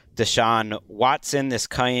Deshaun Watson. This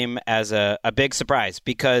came as a big surprise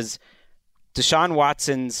because Deshaun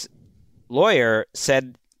Watson's lawyer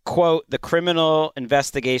said, quote, the criminal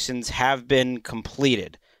investigations have been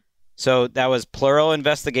completed. So that was plural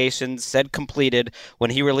investigations, said completed, when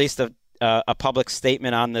he released a public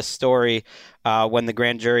statement on this story when the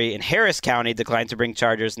grand jury in Harris County declined to bring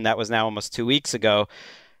charges, and that was now almost 2 weeks ago.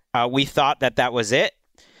 We thought that was it.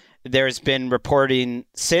 There's been reporting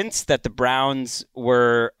since that the Browns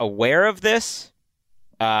were aware of this.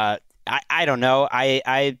 I don't know.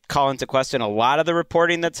 I call into question a lot of the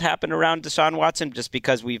reporting that's happened around Deshaun Watson just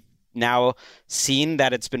because we've now seen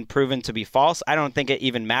that it's been proven to be false. I don't think it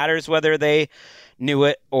even matters whether they knew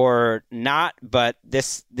it or not, but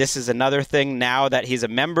this is another thing now that he's a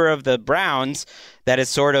member of the Browns that is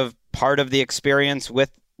sort of part of the experience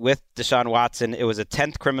with Deshaun Watson. It was a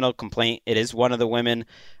 10th criminal complaint. It is one of the women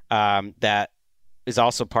that is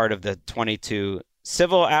also part of the 22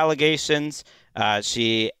 civil allegations.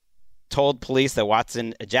 She told police that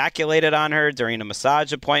Watson ejaculated on her during a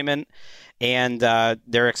massage appointment, and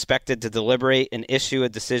they're expected to deliberate and issue a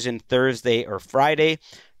decision Thursday or Friday.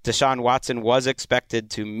 Deshaun Watson was expected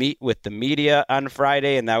to meet with the media on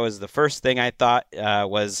Friday, and that was the first thing I thought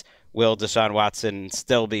was, will Deshaun Watson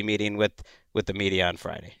still be meeting with the media on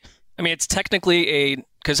Friday? I mean, it's technically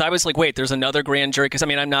because I was like, wait, there's another grand jury. Because, I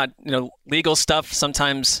mean, I'm not, legal stuff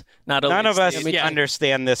sometimes not always. None of us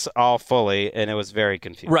understand this all fully, and it was very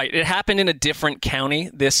confusing. Right. It happened in a different county,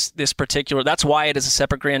 this particular. That's why it is a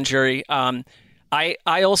separate grand jury. I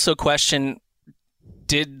also question,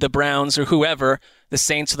 did the Browns or whoever, the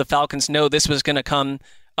Saints or the Falcons, know this was going to come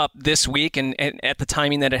up this week and at the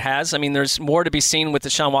timing that it has? I mean, there's more to be seen with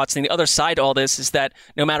Deshaun Watson. The other side to all this is that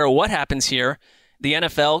no matter what happens here, the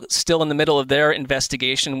NFL, still in the middle of their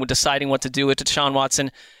investigation, with deciding what to do with Deshaun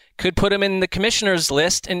Watson, could put him in the commissioner's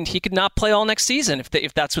list, and he could not play all next season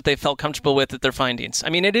if that's what they felt comfortable with at their findings.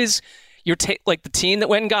 I mean, it is like the team that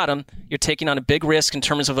went and got him. You're taking on a big risk in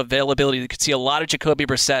terms of availability. You could see a lot of Jacoby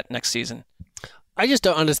Brissett next season. I just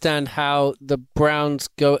don't understand how the Browns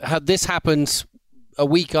how this happens a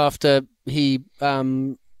week after he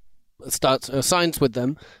signs with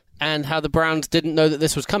them. and how the Browns didn't know that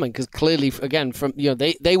this was coming, because clearly, again, from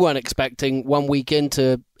they weren't expecting 1 week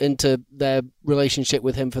into their relationship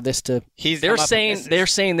with him for this to. They're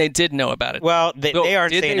saying they did know about it. Well, they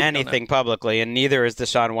aren't saying anything publicly, and neither is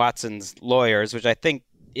Deshaun Watson's lawyers, which I think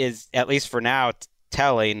is, at least for now,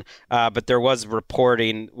 telling. But there was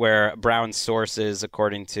reporting where Brown sources,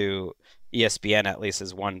 according to ESPN, at least,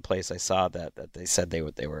 is one place I saw that they said they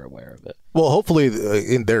were aware of it. Well, hopefully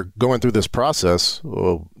they're going through this process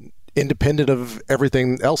independent of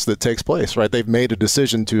everything else that takes place, right? They've made a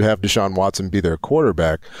decision to have Deshaun Watson be their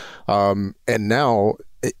quarterback. And now,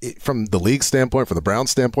 from the league standpoint, from the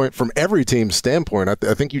Browns standpoint, from every team's standpoint,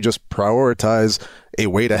 I think you just prioritize a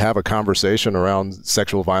way to have a conversation around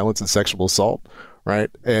sexual violence and sexual assault, right?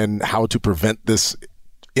 And how to prevent this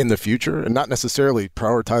in the future, and not necessarily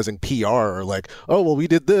prioritizing PR or like, oh, well, we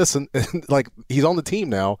did this and like he's on the team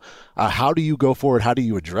now. How do you go forward? How do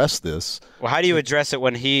you address this? Well, how do you address it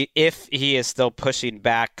if he is still pushing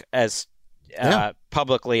back as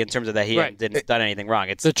publicly in terms of that he hadn't done anything wrong?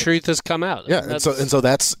 It's the truth has come out. Yeah, and so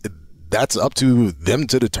that's up to them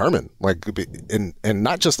to determine. Like, and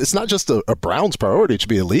not just it's not just a Browns priority; it should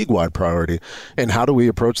be a league-wide priority. And how do we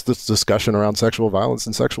approach this discussion around sexual violence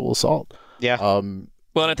and sexual assault? Yeah.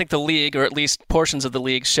 Well, and I think the league, or at least portions of the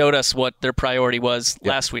league, showed us what their priority was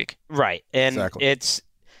last week. Right. And exactly.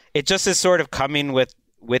 it just is sort of coming with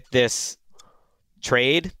this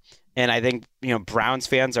trade. And I think, Browns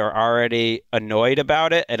fans are already annoyed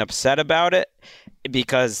about it and upset about it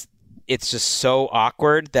because it's just so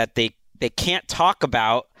awkward that they can't talk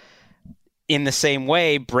about in the same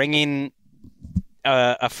way bringing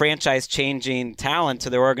a franchise-changing talent to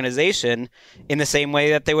their organization in the same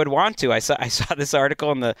way that they would want to. I saw this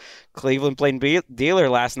article in the Cleveland Plain Dealer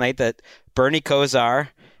last night that Bernie Kosar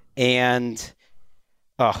and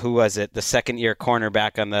who was it? The second-year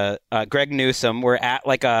cornerback on the Greg Newsome were at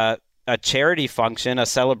like a charity function, a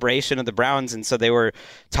celebration of the Browns, and so they were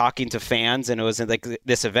talking to fans, and it was like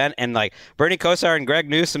this event, and like Bernie Kosar and Greg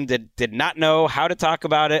Newsome did not know how to talk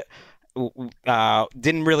about it.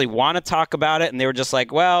 Didn't really want to talk about it, and they were just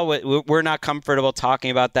like, well, we're not comfortable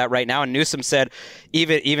talking about that right now. And Newsome said,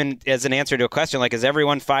 even as an answer to a question, like, is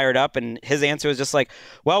everyone fired up? And his answer was just like,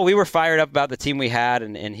 well, we were fired up about the team we had,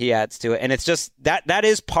 and he adds to it. And it's just that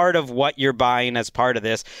is part of what you're buying as part of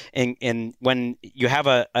this. And when you have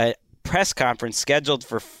a press conference scheduled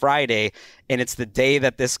for Friday and it's the day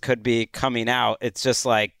that this could be coming out, it's just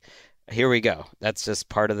like, here we go. That's just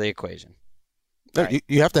part of the equation. Right.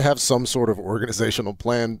 You have to have some sort of organizational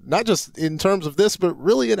plan, not just in terms of this, but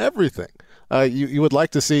really in everything. You would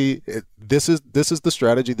like to see this is the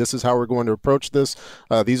strategy. This is how we're going to approach this.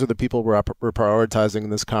 These are the people we're prioritizing in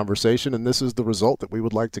this conversation, and this is the result that we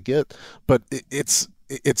would like to get. But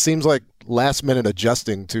it seems like last minute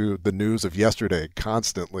adjusting to the news of yesterday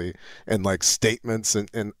constantly, and like statements,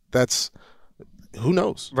 and that's. Who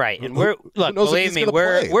knows? Right. And believe me,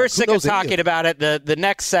 we're sick of talking about it. The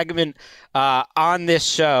next segment on this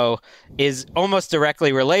show is almost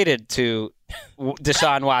directly related to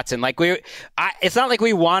Deshaun Watson. Like it's not like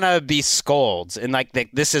we want to be scolds, and like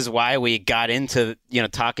this is why we got into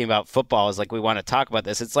talking about football, is like we want to talk about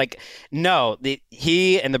this. It's like no,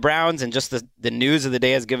 he and the Browns and just the news of the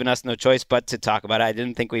day has given us no choice but to talk about it. I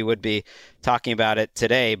didn't think we would be talking about it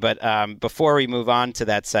today, but before we move on to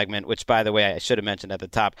that segment, which by the way I should have mentioned at the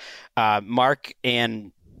top, Mark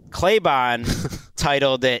and Claybon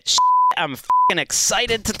titled it "I'm f***ing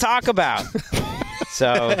excited to talk about."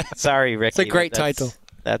 So, sorry, Ricky. It's a great title.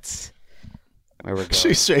 That's where we're going.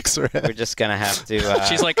 She shakes her head. We're just going to have to...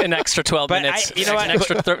 She's like an extra 12 minutes. An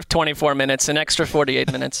extra 24 minutes, an extra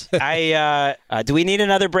 48 minutes. Do we need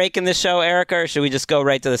another break in this show, Erica, or should we just go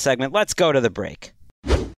right to the segment? Let's go to the break.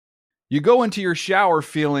 You go into your shower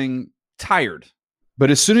feeling tired, but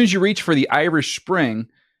as soon as you reach for the Irish Spring,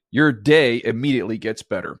 your day immediately gets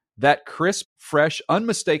better. That crisp, fresh,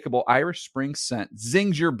 unmistakable Irish Spring scent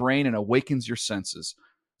zings your brain and awakens your senses.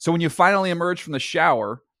 So when you finally emerge from the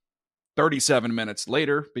shower, 37 minutes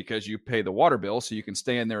later, because you pay the water bill so you can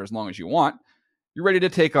stay in there as long as you want, you're ready to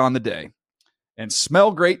take on the day. And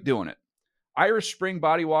smell great doing it. Irish Spring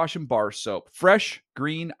Body Wash and Bar Soap. Fresh,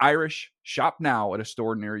 green, Irish. Shop now at a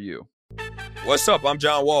store near you. What's up? I'm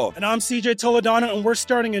John Wall. And I'm CJ Toledano, and we're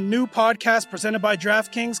starting a new podcast presented by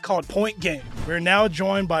DraftKings called Point Game. We're now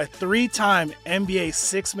joined by three-time NBA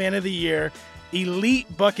Sixth Man of the Year,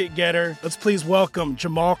 elite bucket getter. Let's please welcome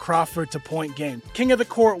Jamal Crawford to Point Game. King of the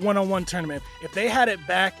Court one-on-one tournament. If they had it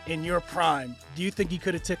back in your prime, do you think you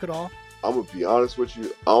could have took it all? I'm going to be honest with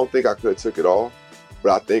you. I don't think I could have took it all,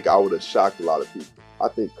 but I think I would have shocked a lot of people. I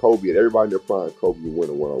think Kobe and everybody in their prime, Kobe would win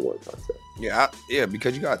a one-on-one contest. Yeah,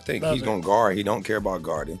 because you got to think. He's going to guard. He don't care about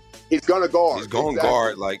guarding. He's gonna guard. He's going to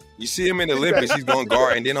guard. Like, you see him in the Olympics, he's going to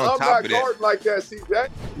guard. And then on top of that. I'm not guarding like that, CJ.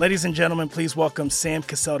 Ladies and gentlemen, please welcome Sam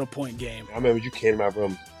Cassell to Point Game. I remember you came to my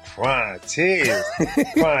room crying, tears.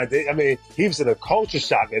 Crying. I mean, he was in a culture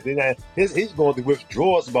shock. And then he's going through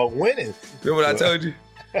withdrawals about winning. Remember what I told you?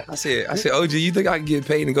 I said, OG, you think I can get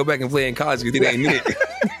paid and go back and play in college? You think they ain't it?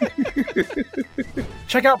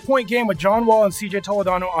 Check out Point Game with John Wall and CJ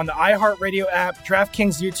Toledano on the iHeartRadio app,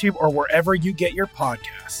 DraftKings YouTube, or wherever you get your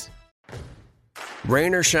podcasts.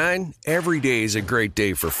 Rain or shine, every day is a great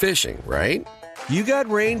day for fishing, right? You got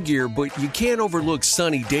rain gear, but you can't overlook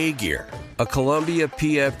sunny day gear. A Columbia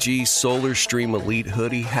PFG Solar Stream Elite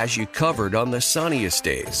hoodie has you covered on the sunniest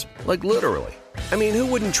days. Like literally. I mean, who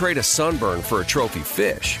wouldn't trade a sunburn for a trophy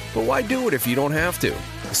fish? But why do it if you don't have to?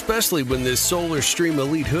 Especially when this Solar Stream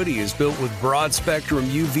Elite hoodie is built with broad spectrum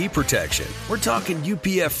UV protection. We're talking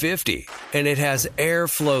UPF 50, and it has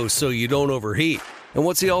airflow so you don't overheat. And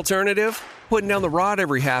what's the alternative? Putting down the rod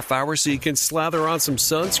every half hour so you can slather on some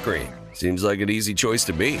sunscreen. Seems like an easy choice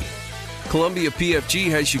to me. Columbia PFG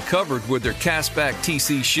has you covered with their Castback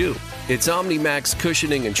TC shoe. Its OmniMax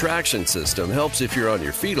cushioning and traction system helps if you're on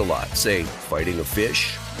your feet a lot, say, fighting a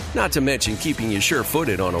fish. Not to mention keeping you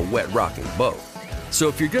sure-footed on a wet rocking boat. So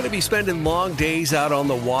if you're going to be spending long days out on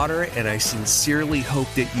the water, and I sincerely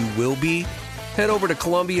hope that you will be, head over to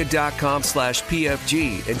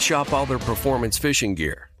Columbia.com/PFG and shop all their performance fishing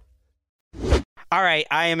gear. All right,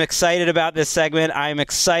 I am excited about this segment. I'm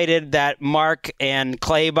excited that Mark and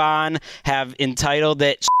Claybon have entitled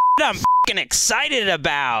it I'm f***ing excited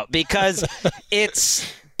about, because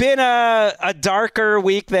it's been a darker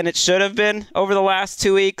week than it should have been over the last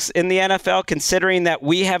 2 weeks in the NFL, considering that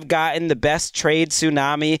we have gotten the best trade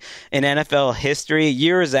tsunami in NFL history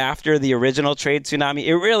years after the original trade tsunami.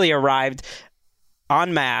 It really arrived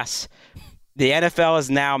en masse. The NFL is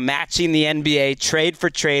now matching the NBA trade for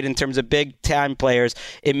trade in terms of big-time players.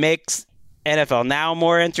 It makes NFL Now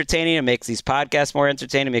more entertaining. It makes these podcasts more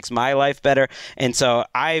entertaining. It makes my life better. And so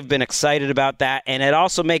I've been excited about that. And it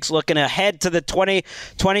also makes looking ahead to the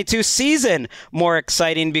 2022 season more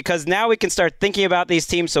exciting, because now we can start thinking about these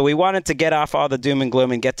teams. So we wanted to get off all the doom and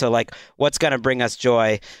gloom and get to like what's going to bring us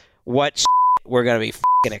joy, what we're going to be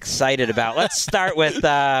f***ing excited about. Let's start with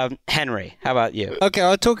Henry. How about you? Okay,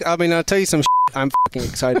 I'll tell you some I'm f***ing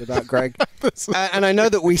excited about, Greg. And I know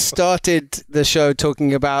that we started the show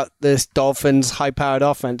talking about this Dolphins high-powered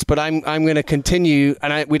offense, but I'm going to continue,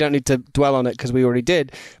 and we don't need to dwell on it because we already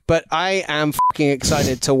did, but I am f***ing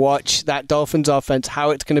excited to watch that Dolphins offense,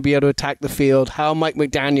 how it's going to be able to attack the field, how Mike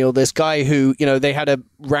McDaniel, this guy who, they had a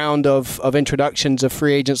round of introductions of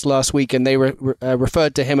free agents last week, and they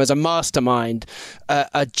referred to him as a mastermind,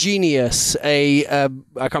 a genius, I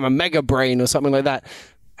can't remember, mega brain or something like that.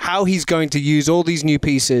 How he's going to use all these new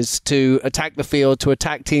pieces to attack the field, to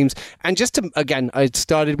attack teams, and just to, again, I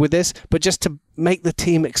started with this, but just to make the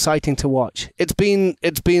team exciting to watch. It's been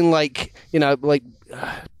like,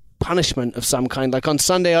 punishment of some kind. Like on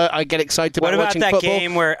Sunday, I get excited about watching football. What about that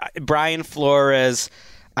game where Brian Flores,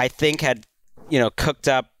 I think, had, cooked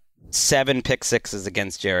up 7 pick sixes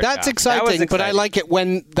against Jared That's Goff. exciting, but I like it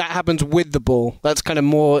when that happens with the ball. That's kind of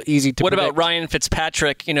more easy to What predict. about Ryan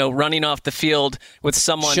Fitzpatrick, running off the field with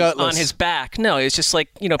someone Shirtless. on his back? No, it's just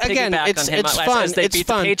like, piggyback on him as they beat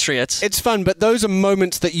the Patriots. It's fun, but those are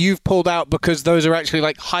moments that you've pulled out because those are actually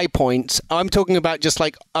like high points. I'm talking about just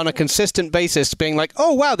like on a consistent basis being like,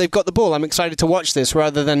 oh, wow, they've got the ball. I'm excited to watch this,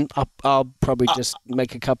 rather than I'll probably just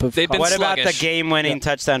make a cup of coffee. What about the game-winning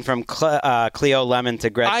touchdown from Cleo Lemon to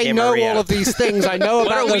Greg I know all of these things. I know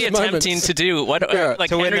about those moments. What are we attempting to do?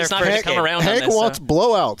 Henry's not going to come around Hank on this. wants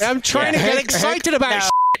blowouts. I'm trying to get excited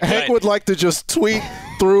about Hank would like to just tweet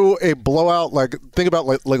through a blowout. Like, think about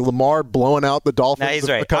like Lamar blowing out the Dolphins he's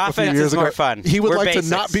right. a couple few years ago. More fun. He would We're like basics.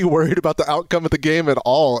 to not be worried about the outcome of the game at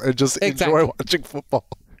all and just enjoy watching football.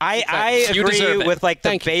 I agree with like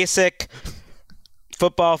the basic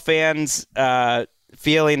football fans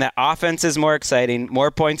feeling that offense is more exciting, more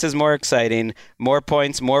points is more exciting, more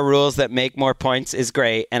points, more rules that make more points is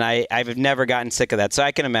great, and I've never gotten sick of that. So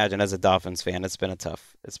I can imagine as a Dolphins fan, it's been a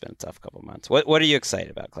tough couple months. What are you excited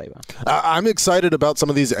about, Claybon? I'm excited about some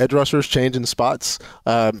of these edge rushers changing spots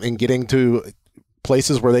and getting to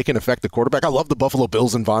places where they can affect the quarterback. I love the Buffalo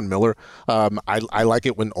Bills and Von Miller. I like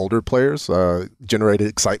it when older players generate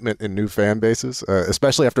excitement in new fan bases,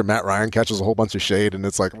 especially after Matt Ryan catches a whole bunch of shade, and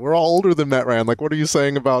it's like, we're all older than Matt Ryan. Like, what are you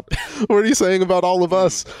saying about all of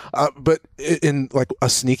us? But in like a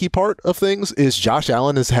sneaky part of things is Josh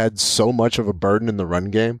Allen has had so much of a burden in the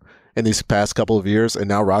run game in these past couple of years, and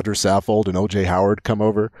now Roger Saffold and O.J. Howard come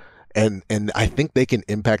over. And I think they can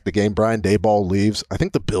impact the game. Brian Daboll leaves. I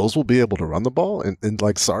think the Bills will be able to run the ball. And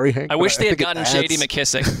like, sorry, Hank. I wish they had gotten J.D.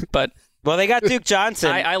 McKissick, but well, they got Duke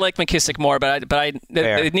Johnson. I like McKissick more, but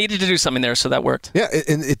they needed to do something there, so that worked. Yeah,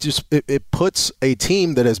 and it puts a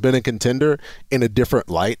team that has been a contender in a different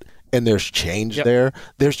light. And there's change there.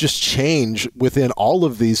 There's just change within all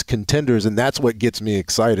of these contenders, and that's what gets me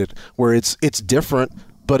excited. Where it's different,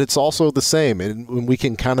 but it's also the same, and we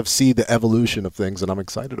can kind of see the evolution of things, and I'm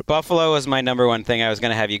excited about it. Buffalo was my number one thing. I was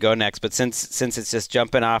going to have you go next, but since it's just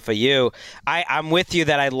jumping off of you, I'm with you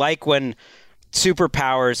that I like when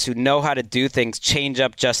superpowers who know how to do things change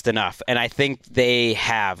up just enough, and I think they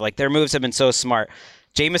have. Like, their moves have been so smart.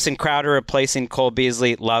 Jamison Crowder replacing Cole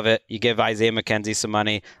Beasley, love it. You give Isaiah McKenzie some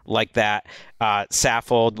money, like that.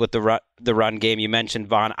 Saffold with the run game. You mentioned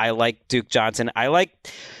Vaughn. I like Duke Johnson. I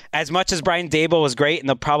like, as much as Brian Daboll was great, and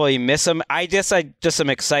they'll probably miss him, I just am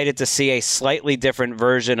excited to see a slightly different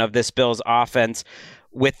version of this Bills offense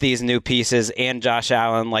with these new pieces and Josh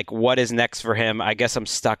Allen. Like, what is next for him? I guess I'm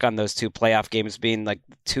stuck on those 2 playoff games being like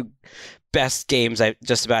 2 best games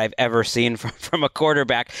I've ever seen from a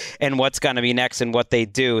quarterback, and what's going to be next and what they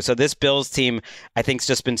do. So this Bills team, I think, has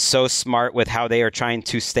just been so smart with how they are trying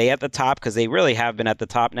to stay at the top, because they really have been at the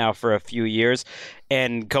top now for a few years.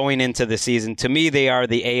 And going into the season, to me, they are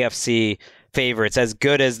the AFC favorites. As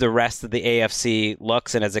good as the rest of the AFC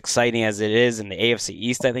looks and as exciting as it is, and the AFC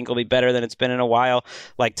East, I think, will be better than it's been in a while.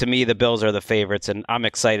 Like, to me, the Bills are the favorites, and I'm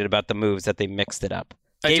excited about the moves that they mixed it up.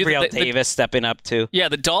 Gabriel Davis stepping up too. Yeah,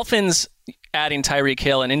 the Dolphins adding Tyreek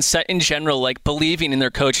Hill and in general, like, believing in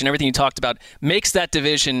their coach and everything you talked about, makes that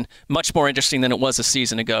division much more interesting than it was a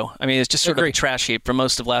season ago. I mean, it's just sort of a trash heap for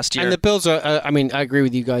most of last year. And the Bills are, I agree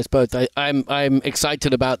with you guys both. I'm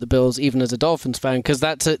excited about the Bills, even as a Dolphins fan, because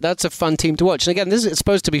that's a fun team to watch. And again, it's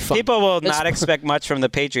supposed to be fun. People will not expect much from the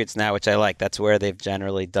Patriots now, which I like. That's where they've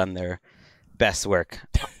generally done their best work.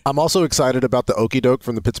 I'm also excited about the okie doke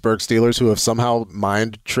from the Pittsburgh Steelers, who have somehow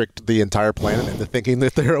mind-tricked the entire planet into thinking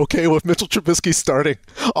that they're okay with Mitchell Trubisky starting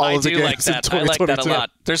all of the games in 2022. I like that a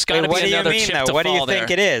lot. There's got to be another chip to fall there. What do you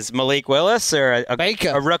think it is? Malik Willis or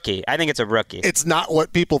a rookie? I think it's a rookie. It's not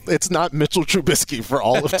it's not Mitchell Trubisky for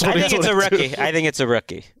all of 2022. I think it's a rookie. I think it's a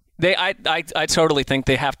rookie. I totally think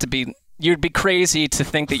they have to be. You'd be crazy to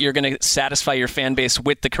think that you're going to satisfy your fan base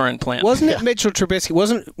with the current plan. Wasn't it Mitchell Trubisky?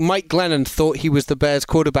 Wasn't Mike Glennon thought he was the Bears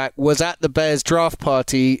quarterback, was at the Bears draft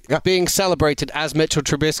party being celebrated as Mitchell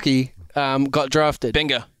Trubisky got drafted?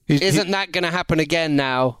 Bingo. Isn't that going to happen again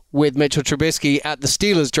now with Mitchell Trubisky at the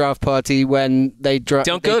Steelers draft party when they draft?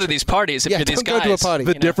 Don't go to these parties if you're these guys. Don't go to a party.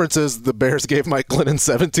 The difference is the Bears gave Mike Glennon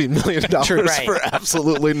 $17 million for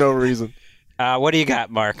absolutely no reason. What do you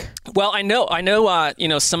got, Mark? Well, I know.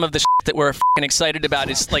 Some of the shit that we're f***ing excited about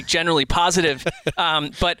is like generally positive,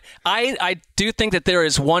 but I do think that there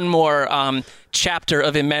is one more chapter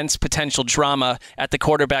of immense potential drama at the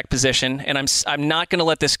quarterback position, and I'm not going to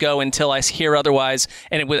let this go until I hear otherwise.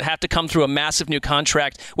 And it would have to come through a massive new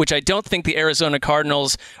contract, which I don't think the Arizona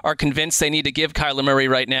Cardinals are convinced they need to give Kyler Murray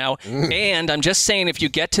right now. And I'm just saying, if you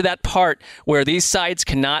get to that part where these sides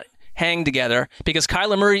cannot hang together, because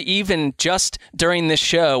Kyler Murray, even just during this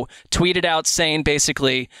show, tweeted out saying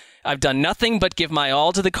basically, I've done nothing but give my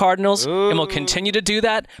all to the Cardinals and will continue to do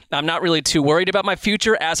that. I'm not really too worried about my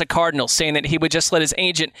future as a Cardinal, saying that he would just let his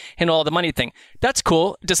agent handle all the money thing. That's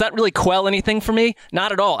cool. Does that really quell anything for me?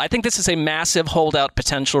 Not at all. I think this is a massive holdout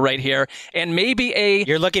potential right here, and maybe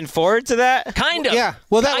You're looking forward to that? Kind of. Yeah.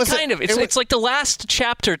 Well, that was kind of. It's like the last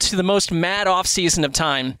chapter to the most mad off season of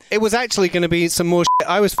time. It was actually going to be some more shit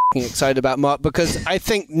I was f***ing excited about, Mark, because I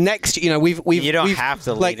think next, we've you don't have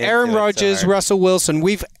to like Aaron Rodgers, Russell Wilson,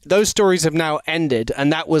 those stories have now ended,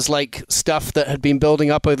 and that was like stuff that had been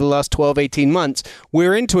building up over the last 12, 18 months.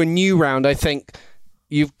 We're into a new round, I think.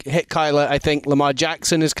 You've hit Kyler. I think Lamar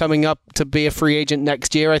Jackson is coming up to be a free agent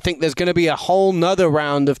next year. I think there's going to be a whole nother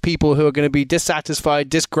round of people who are going to be dissatisfied,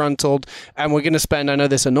 disgruntled, and we're going to spend, I know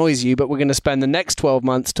this annoys you, but we're going to spend the next 12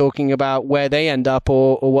 months talking about where they end up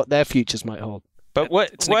or what their futures might hold. But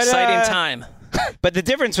it's an exciting time. But the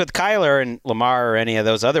difference with Kyler and Lamar or any of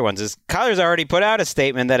those other ones is Kyler's already put out a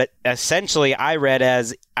statement that essentially I read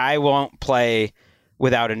as, I won't play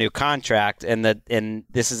without a new contract, and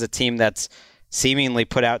this is a team that's seemingly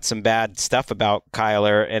put out some bad stuff about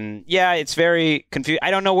Kyler, and yeah, it's very confusing.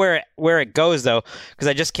 I don't know where it goes though, because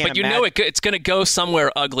I just can't. But it's going to go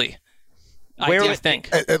somewhere ugly. I think.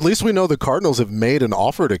 At least we know the Cardinals have made an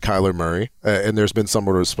offer to Kyler Murray, and there's been some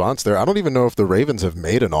sort of response there. I don't even know if the Ravens have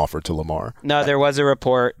made an offer to Lamar. No, there was a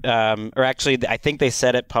report, or actually, I think they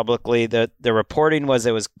said it publicly. The reporting was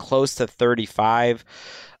it was close to 35.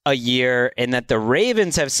 a year, and that the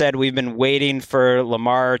Ravens have said we've been waiting for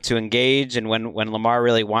Lamar to engage, and when Lamar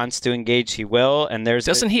really wants to engage, he will. And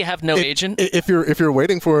doesn't he have no agent? If you're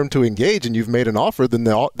waiting for him to engage and you've made an offer, then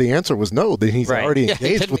the answer was no. Then he's already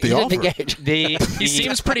engaged with the offer. He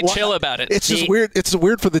seems pretty chill about it. It's just weird. It's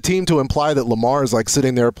weird for the team to imply that Lamar is like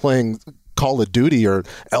sitting there playing Call of Duty or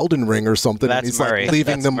Elden Ring or something. That's and he's Murray. Like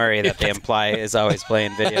leaving That's them. Murray that they imply is always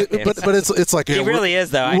playing video games. But it's like he really is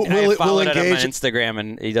though. I followed it on my engage. Instagram,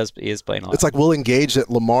 and he is playing a lot. It's like we'll engage at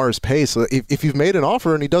Lamar's pace. So if you've made an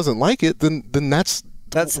offer and he doesn't like it, then that's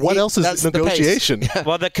what else is negotiation?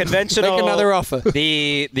 Well, the conventional Make another offer.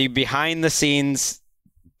 The behind the scenes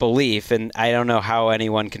belief, and I don't know how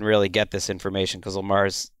anyone can really get this information because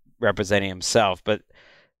Lamar's representing himself, but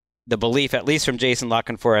the belief, at least from Jason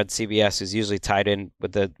Lockenfor at CBS, who's usually tied in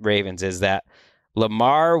with the Ravens, is that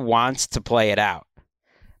Lamar wants to play it out.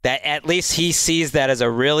 That at least he sees that as a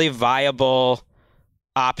really viable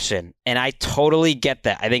option. And I totally get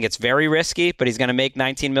that. I think it's very risky, but he's going to make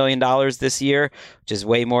 $19 million this year, which is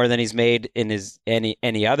way more than he's made in his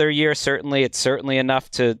any other year. Certainly, it's certainly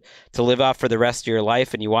enough to live off for the rest of your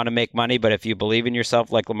life, and you want to make money. But if you believe in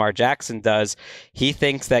yourself like Lamar Jackson does, he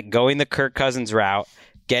thinks that going the Kirk Cousins route,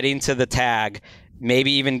 getting to the tag, maybe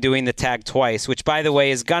even doing the tag twice, which, by the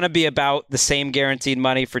way, is going to be about the same guaranteed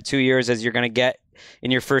money for 2 years as you're going to get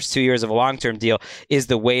in your first 2 years of a long-term deal, is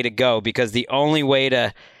the way to go, because the only way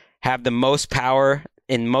to have the most power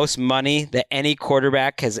and most money that any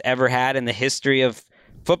quarterback has ever had in the history of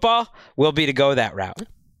football will be to go that route.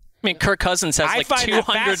 I mean, Kirk Cousins has like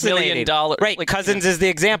 $200 million. Right, like, Cousins is the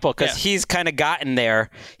example because he's kind of gotten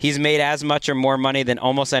there. He's made as much or more money than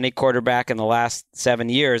almost any quarterback in the last 7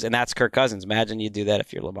 years, and that's Kirk Cousins. Imagine you do that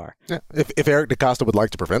if you're Lamar. Yeah. If Eric DeCosta would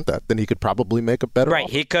like to prevent that, then he could probably make a better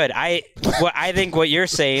offer. He could. I think what you're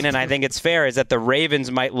saying, and I think it's fair, is that the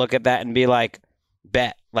Ravens might look at that and be like,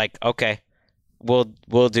 bet. Like, okay, we'll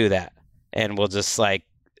do that. And we'll just like,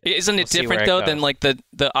 isn't it different though than like the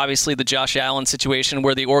obviously the Josh Allen situation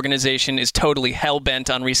where the organization is totally hell bent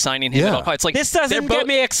on re-signing him? Yeah. It's like this doesn't get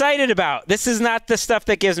me excited about. This is not the stuff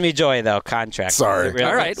that gives me joy though. Contract. Sorry. Really?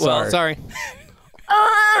 All right. Well, sorry.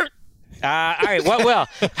 All right. Well.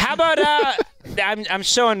 How about I'm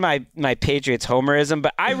showing my Patriots homerism,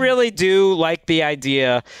 but I really do like the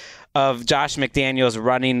idea of Josh McDaniels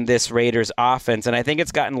running this Raiders offense, and I think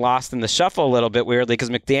it's gotten lost in the shuffle a little bit weirdly because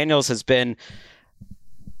McDaniels has been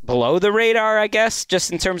below the radar, I guess,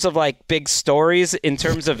 just in terms of like big stories, in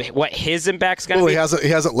terms of what his impact's going to be. He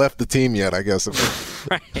hasn't left the team yet, I guess.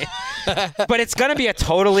 Right. But it's going to be a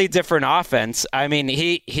totally different offense. I mean,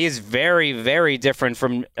 he is very, very different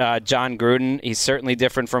from John Gruden. He's certainly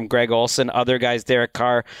different from Greg Olson, other guys Derek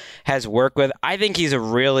Carr has worked with. I think he's a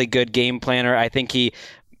really good game planner. I think he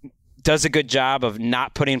does a good job of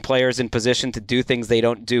not putting players in position to do things they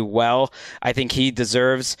don't do well. I think he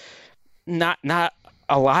deserves not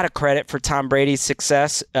a lot of credit for Tom Brady's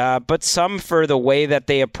success, but some for the way that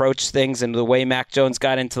they approach things and the way Mac Jones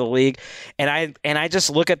got into the league. And I just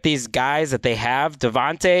look at these guys that they have.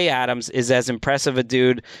 Devontae Adams is as impressive a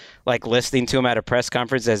dude, like listening to him at a press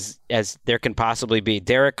conference, as there can possibly be.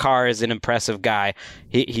 Derek Carr is an impressive guy.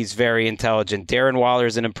 He's very intelligent. Darren Waller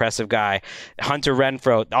is an impressive guy. Hunter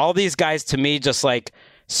Renfrow. All these guys to me just like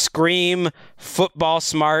scream football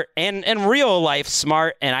smart and real life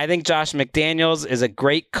smart, and I think Josh McDaniels is a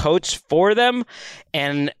great coach for them,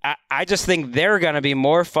 and I just think they're going to be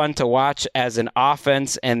more fun to watch as an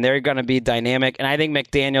offense, and they're going to be dynamic, and I think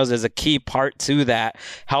McDaniels is a key part to that,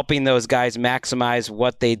 helping those guys maximize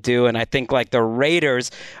what they do, and I think like the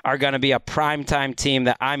Raiders are going to be a primetime team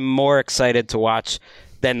that I'm more excited to watch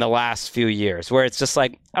than the last few years, where it's just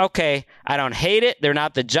like, okay, I don't hate it. They're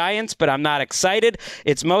not the Giants, but I'm not excited.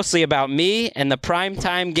 It's mostly about me and the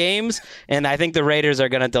primetime games, and I think the Raiders are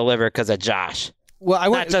going to deliver because of Josh.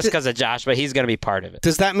 Well, not just because of Josh, but he's going to be part of it.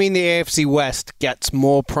 Does that mean the AFC West gets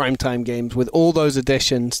more primetime games with all those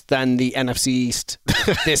additions than the NFC East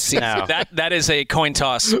this season? No. That is a coin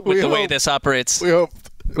toss with the way this operates. We hope.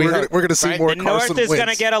 We're going to see more The Carson North is wins.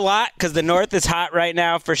 going to get a lot because the North is hot right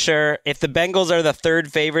now for sure. If the Bengals are the third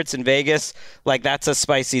favorites in Vegas, like that's a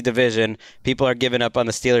spicy division. People are giving up on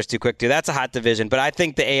the Steelers too quick too. That's a hot division. But I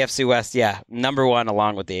think the AFC West, number one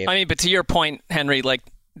along with the AFC. I mean, but to your point, Henry, like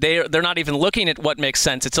they're not even looking at what makes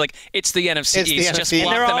sense. It's like it's the NFC East. Just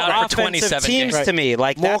block them out for 27 teams games. to me.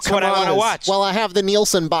 Like that's what I want to watch. Well, I have the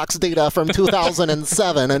Nielsen box data from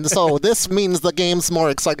 2007, and so this means the game's more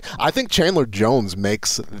exciting. I think Chandler Jones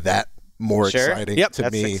makes that more exciting to that's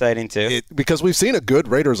me. That's exciting too. Because we've seen a good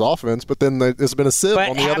Raiders offense, but then there's been a sieve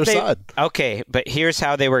on the other side. Okay, but here's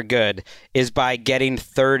how they were good, is by getting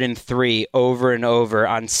 3rd and 3 over and over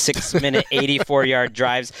on 6-minute, 84-yard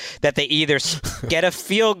drives that they either get a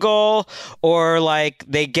field goal or like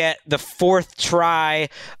they get the 4th try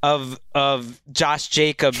of Josh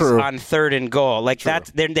Jacobs on 3rd and goal. Like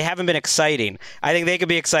that, they haven't been exciting. I think they could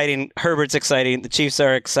be exciting. Herbert's exciting. The Chiefs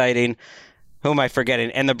are exciting. Who am I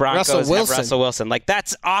forgetting? And the Broncos have Russell Wilson. Like,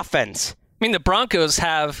 that's offense. I mean, the Broncos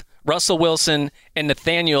have Russell Wilson and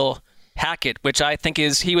Nathaniel Hackett, which I think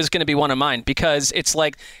he was going to be one of mine, because it's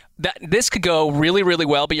like that. This could go really, really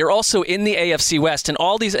well, but you're also in the AFC West, and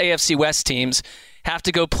all these AFC West teams have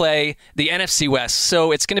to go play the NFC West.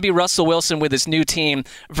 So it's going to be Russell Wilson with his new team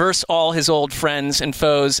versus all his old friends and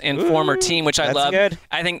foes and former team, which I love. Good.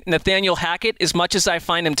 I think Nathaniel Hackett, as much as I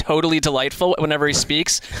find him totally delightful whenever he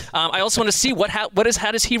speaks, I also want to see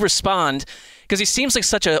how does he respond, because he seems like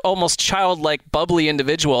such a almost childlike, bubbly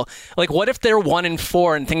individual. Like, what if they're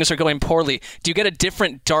 1-4 and things are going poorly? Do you get a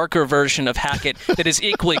different, darker version of Hackett that is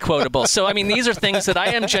equally quotable? So, I mean, these are things that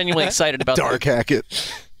I am genuinely excited about. Dark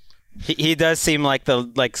Hackett. He does seem like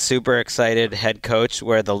the super excited head coach,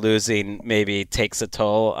 where the losing maybe takes a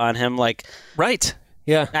toll on him. Like, right.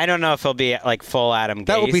 Yeah. I don't know if he'll be like full Adam Gase.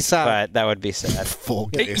 That would be sad. But that would be sad. Full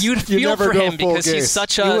Gase. You'd feel for him because Gase. he's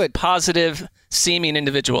such a positive seeming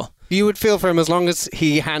individual. You would feel for him as long as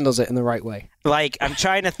he handles it in the right way. Like, I'm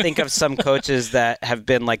trying to think of some coaches that have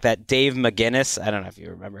been like that. Dave McGinnis, I don't know if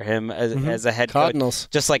you remember him as a head Cardinals.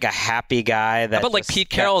 coach. Just like a happy guy. That How about like Pete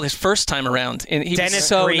Carroll his first time around? And he Dennis was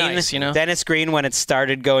so Green, nice, you know? Dennis Green, when it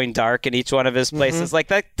started going dark in each one of his places. Like,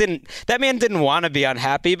 that man didn't want to be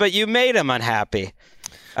unhappy, but you made him unhappy.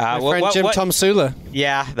 My friend Jim Tom Sula.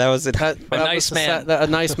 Yeah, that was it. A nice man. A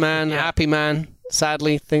nice man, happy man.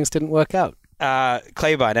 Sadly, things didn't work out.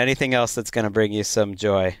 Claybon, anything else that's going to bring you some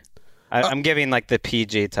joy? I'm giving like the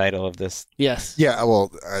PG title of this. Yes. Yeah,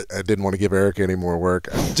 well, I didn't want to give Eric any more work.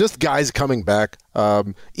 Just guys coming back.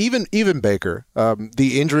 Even Baker.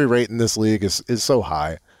 The injury rate in this league is so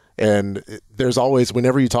high. And there's always,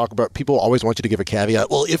 whenever you talk about, people always want you to give a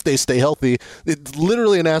caveat. Well, if they stay healthy, it's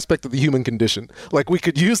literally an aspect of the human condition. Like, we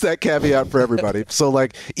could use that caveat for everybody. So,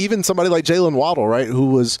 like, even somebody like Jalen Waddle, right, who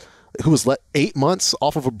was 8 months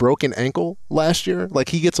off of a broken ankle last year. Like,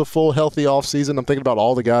 he gets a full healthy offseason. I'm thinking about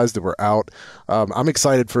all the guys that were out. I'm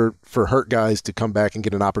excited for hurt guys to come back and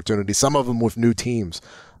get an opportunity, some of them with new teams.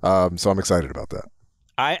 So I'm excited about that.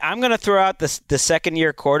 I'm going to throw out the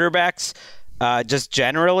second-year quarterbacks. Just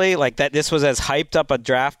generally, like that, this was as hyped up a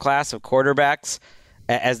draft class of quarterbacks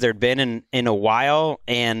as there'd been in a while.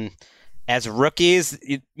 And as rookies,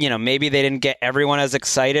 you know, maybe they didn't get everyone as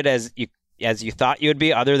excited as you thought you would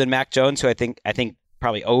be, other than Mac Jones, who I think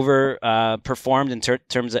probably overperformed in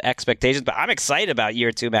terms of expectations. But I'm excited about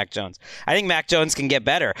year 2 Mac Jones. I think Mac Jones can get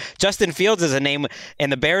better. Justin Fields is a name,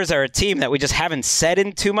 and the Bears are a team that we just haven't said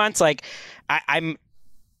in 2 months. Like, I'm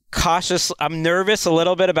cautious. I'm nervous a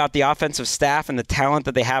little bit about the offensive staff and the talent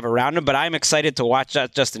that they have around him, but I'm excited to watch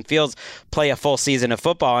Justin Fields play a full season of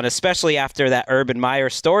football, and especially after that Urban Meyer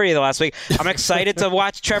story the last week, I'm excited to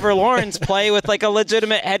watch Trevor Lawrence play with like a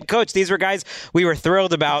legitimate head coach. These were guys we were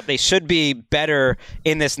thrilled about. They should be better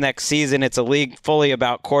in this next season. It's a league fully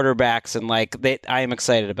about quarterbacks, and I am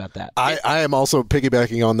excited about that. I am also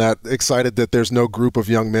piggybacking on that, excited that there's no group of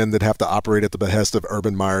young men that have to operate at the behest of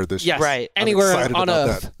Urban Meyer this year. Right. Anywhere on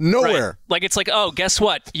earth. Nowhere. Right. Like, it's like, oh, guess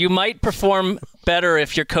what? You might perform better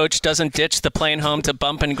if your coach doesn't ditch the plane home to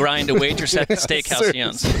bump and grind a waitress at the steakhouse he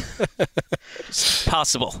owns. It's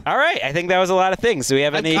possible. All right. I think that was a lot of things. Do we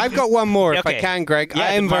have any? I've got one more if I can, Greg. Yeah,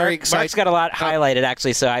 I am very excited. Mark's got a lot highlighted,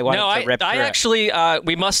 actually, so I wanted to rip through it. Actually,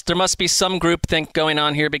 there must be some groupthink going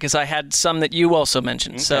on here, because I had some that you also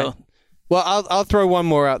mentioned. Okay. So, well, I'll throw one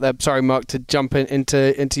more out there. Sorry, Mark, to jump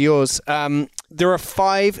into yours. There are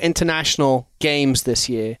 5 international games this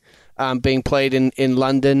year being played in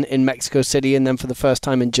London, in Mexico City, and then for the first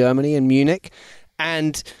time in Germany, in Munich.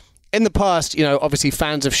 And in the past, you know, obviously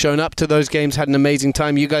fans have shown up to those games, had an amazing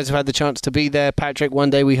time. You guys have had the chance to be there. Patrick, one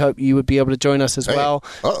day we hope you would be able to join us as well.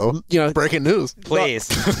 Uh-oh. You know, breaking news. Please,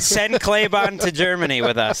 send Claybon to Germany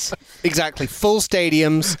with us. Exactly. Full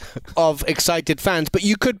stadiums of excited fans. But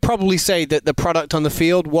you could probably say that the product on the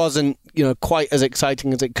field wasn't, you know, quite as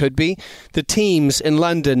exciting as it could be. The teams in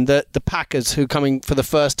London, the Packers, who are coming for the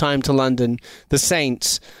first time to London, the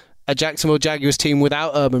Saints, a Jacksonville Jaguars team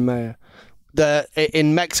without Urban Meyer,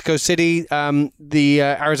 in Mexico City, the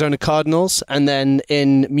Arizona Cardinals, and then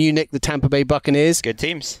in Munich, the Tampa Bay Buccaneers. Good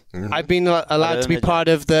teams. Mm-hmm. I've been allowed to be part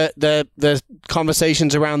of the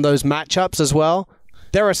conversations around those matchups as well.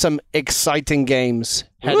 There are some exciting games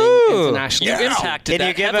heading internationally. You impacted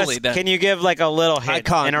that heavily then. Can you give like a little hint? I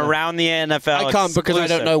can't. And around the NFL I can't because I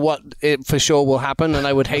don't know what it for sure will happen, and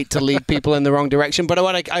I would hate to lead people in the wrong direction. But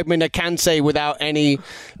I can say without any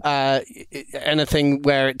anything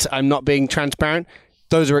where I'm not being transparent.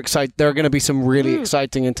 Those are exciting. There are going to be some really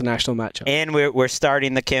exciting international matchups. And we're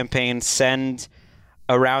starting the campaign. Send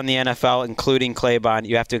around the NFL, including Claybon.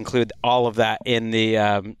 You have to include all of that in the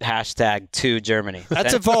hashtag to Germany.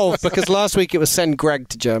 That's evolved because last week it was send Greg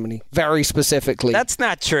to Germany, very specifically. That's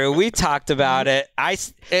not true. We talked about it.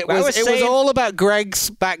 It was all about Greg's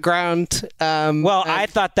background. I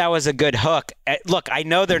thought that was a good hook. Look, I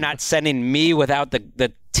know they're not sending me without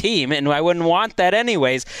the team, and I wouldn't want that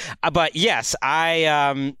anyways. But yes,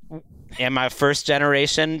 I am a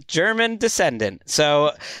first-generation German descendant.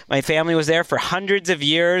 So my family was there for hundreds of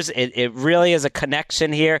years. It really is a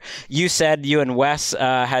connection here. You said you and Wes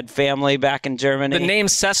had family back in Germany. The name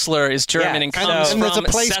Sessler is German and comes and there's a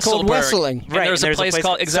place called Wesseling. Right, there's a place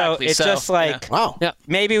called exactly. So it's just like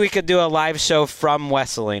maybe we could do a live show from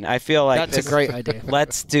Wesseling. I feel like that's a great idea.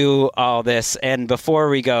 Let's do all this. And before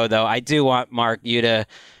we go, though, I do want Mark you to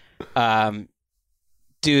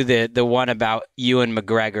do the one about Ewan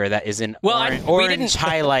McGregor that is in orange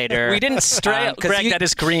highlighter. We didn't stray up. Greg, that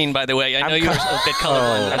is green, by the way. I know you're a bit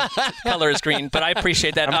colorblind. Color is green, but I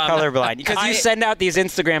appreciate that. I'm colorblind. Because you send out these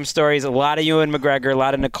Instagram stories, a lot of Ewan McGregor, a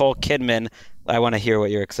lot of Nicole Kidman. I want to hear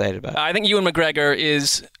what you're excited about. I think Ewan McGregor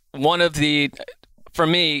is one of the... For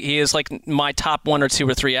me, he is like my top 1 or 2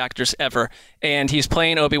 or 3 actors ever, and he's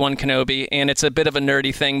playing Obi-Wan Kenobi, and it's a bit of a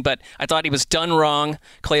nerdy thing, but I thought he was done wrong.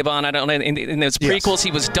 Claybon, I don't know, in those prequels, he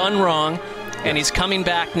was done wrong, and he's coming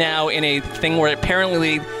back now in a thing where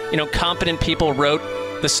apparently, competent people wrote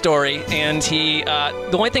the story, and he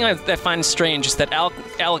the only thing I find strange is that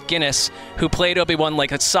Alec Guinness, who played Obi-Wan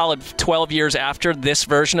like a solid 12 years after this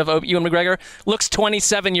version of Ewan McGregor, looks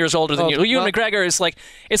 27 years older than you. Ewan McGregor is like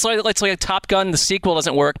it's like a Top Gun. The sequel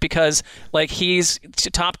doesn't work because like he's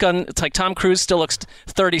Top Gun. It's like Tom Cruise still looks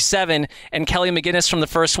 37, and Kelly McGinnis from the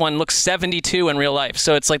first one looks 72 in real life.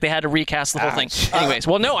 So it's like they had to recast the whole thing. Anyways,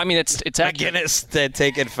 well, no, I mean it's McGinnis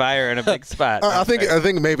taking fire in a big spot. I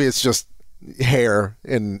think maybe it's just hair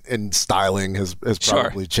and styling has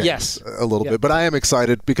probably changed a little bit, but I am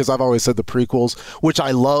excited because I've always said the prequels, which I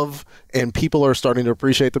love, and people are starting to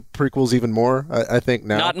appreciate the prequels even more. I think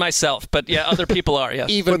now, not myself, but yeah, other people are. Yes,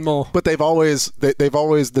 even more. But they've always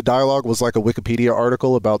the dialogue was like a Wikipedia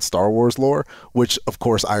article about Star Wars lore, which of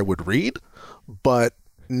course I would read, but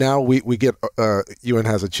now we get Ewan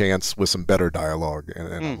has a chance with some better dialogue,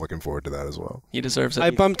 and I'm looking forward to that as well. He deserves it. I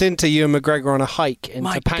bumped into Ewan McGregor on a hike in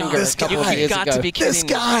Topanga a couple of years ago. To be kidding this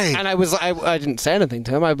guy! And I didn't say anything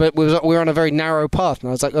to him, but we were on a very narrow path, and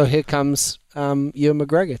I was like, oh, here comes Ewan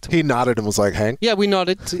McGregor. He nodded and was like, Hank? Yeah, we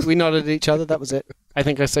nodded. We nodded at each other. That was it. I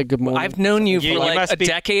think I said good morning. I've known you for like a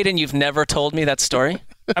decade, and you've never told me that story?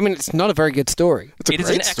 I mean, it's not a very good story. It is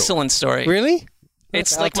an excellent story. Really?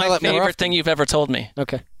 It's like my favorite thing you've ever told me.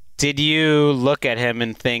 Okay. Did you look at him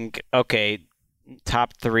and think, okay,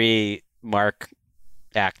 top 3 Mark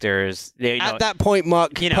actors? At that point,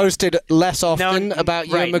 Mark posted less often about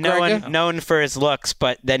Ewan McGregor. Known for his looks,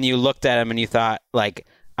 but then you looked at him and you thought, like,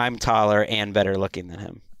 I'm taller and better looking than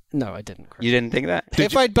him. No, I didn't. Chris. You didn't think that?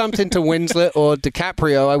 If I'd bumped into Winslet or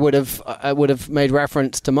DiCaprio, I would have made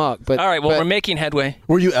reference to Mark. But all right, well, we're making headway.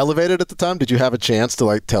 Were you elevated at the time? Did you have a chance to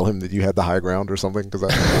like tell him that you had the high ground or something?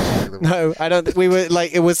 No, I don't. We were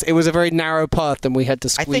like it was a very narrow path, and we had to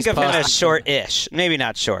squeeze. I think of past him as short-ish, maybe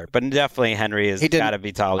not short, but definitely Henry has got to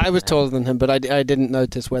be taller. I was taller than him, but I didn't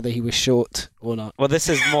notice whether he was short or not. Well, this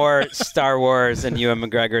is more Star Wars and Ewan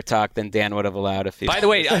McGregor talk than Dan would have allowed if he. By the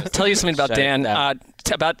way, I'll tell you something about Dan.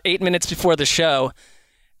 About 8 minutes before the show,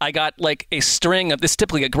 I got like a string of this,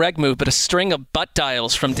 typically a Greg move, but a string of butt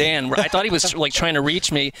dials from Dan where I thought he was like trying to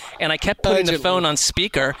reach me, and I kept putting the phone on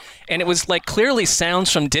speaker, and it was like clearly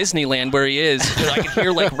sounds from Disneyland where he is. I could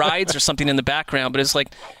hear like rides or something in the background, but it's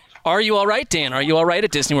like, are you all right, Dan? Are you all right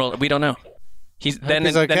at Disney World? We don't know.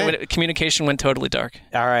 Then communication went totally dark.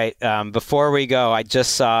 All right. Before we go, I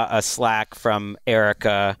just saw a Slack from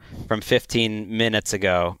Erica from 15 minutes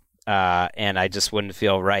ago. And I just wouldn't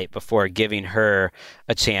feel right before giving her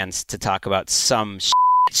a chance to talk about some shit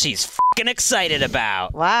she's fucking excited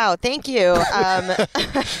about. Wow, thank you.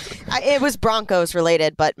 It was Broncos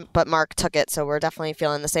related, but Mark took it, so we're definitely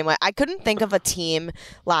feeling the same way. I couldn't think of a team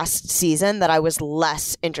last season that I was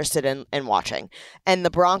less interested in watching, and the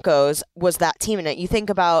Broncos was that team in it. You think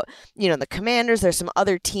about, the Commanders, there's some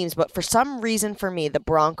other teams, but for some reason for me, the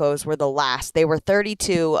Broncos were the last. They were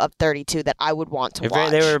 32 of 32 that I would want to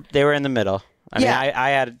watch. They were in the middle. I mean, I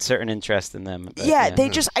had a certain interest in them. But,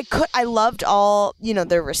 I loved all,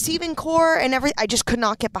 their receiving core and everything. I just could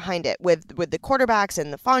not get behind it with the quarterbacks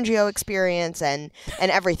and the Fangio experience and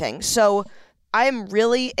everything. So I'm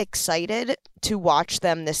really excited to watch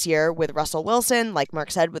them this year with Russell Wilson, like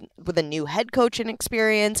Mark said, with a new head coach and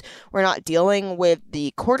experience. We're not dealing with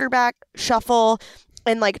the quarterback shuffle,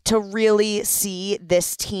 and like to really see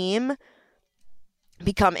this team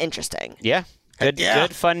become interesting. Yeah.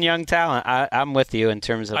 Good, fun young talent. I'm with you in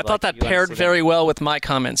terms of. I thought that paired very well with my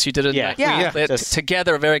comments. You did it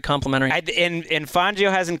together, very complimentary. And Fangio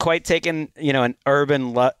hasn't quite taken an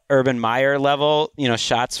Urban Meyer level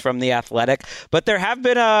shots from The Athletic, but there have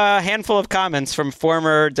been a handful of comments from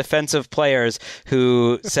former defensive players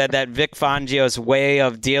who said that Vic Fangio's way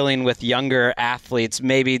of dealing with younger athletes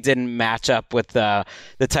maybe didn't match up with the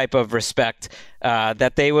type of respect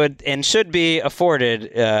that they would and should be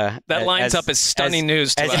afforded. That lines up as stunning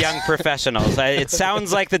news to as us. young professionals. It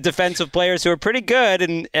sounds like the defensive players who are pretty good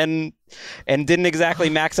and didn't exactly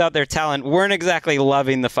max out their talent weren't exactly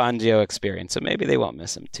loving the Fangio experience. So maybe they won't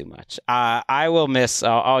miss him too much. I will miss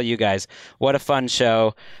all you guys. What a fun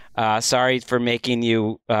show. Sorry for making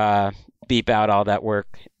you beep out all that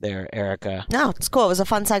work there, Erica. No, it's cool. It was a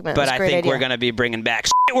fun segment. But I think we're going to be bringing back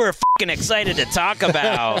shit we're fucking excited to talk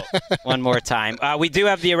about one more time. We do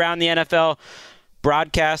have the Around the NFL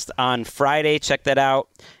broadcast on Friday. Check that out.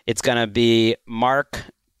 It's going to be Mark,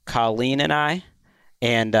 Colleen, and I.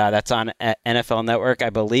 And that's on NFL Network, I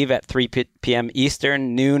believe, at 3 p.m.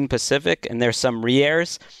 Eastern, noon Pacific. And there's some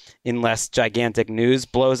re-airs unless gigantic news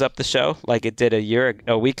blows up the show like it did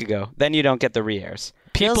a week ago. Then you don't get the re-airs.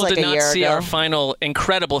 People did not see our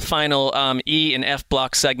incredible final E and F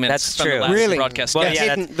block segments. That's from true. The last Really? broadcast. Well,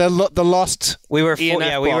 the lost. We were E and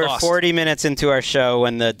F we were lost. 40 minutes into our show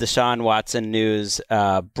when the Deshaun Watson news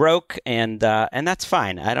broke, and that's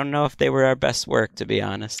fine. I don't know if they were our best work, to be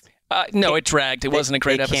honest. No, it dragged. It wasn't a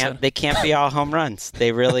great episode. They can't be all home runs.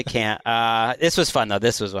 They really can't. This was fun, though.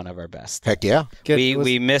 This was one of our best. Heck yeah.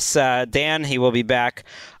 We miss Dan. He will be back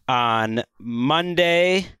on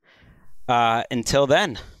Monday. Until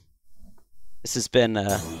then, this has been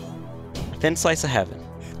a thin slice of heaven.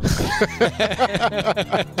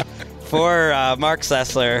 For Mark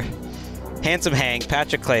Sessler, Handsome Hank,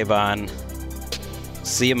 Patrick Claybon,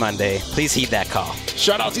 see you Monday. Please heed that call.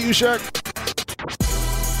 Shout out to you, Shaq.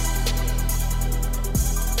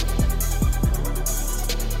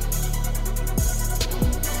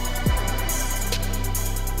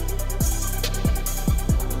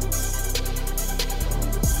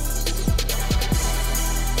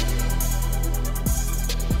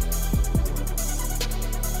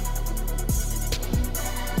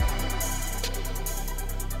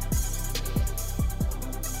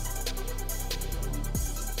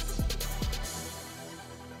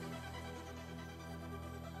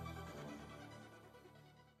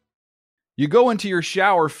 You go into your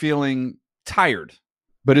shower feeling tired,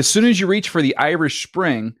 but as soon as you reach for the Irish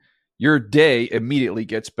Spring, your day immediately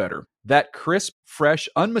gets better. That crisp, fresh,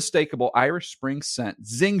 unmistakable Irish Spring scent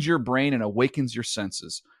zings your brain and awakens your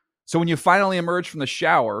senses. So when you finally emerge from the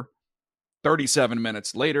shower, 37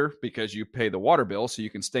 minutes later, because you pay the water bill so you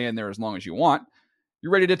can stay in there as long as you want,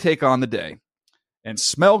 you're ready to take on the day. And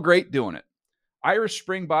smell great doing it. Irish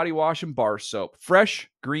Spring Body Wash and Bar Soap. Fresh,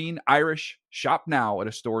 green, Irish. Shop now at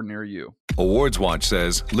a store near you. Awards Watch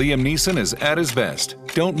says Liam Neeson is at his best.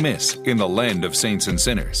 Don't miss In the Land of Saints and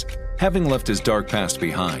Sinners. Having left his dark past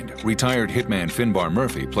behind, retired hitman Finbar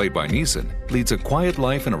Murphy, played by Neeson, leads a quiet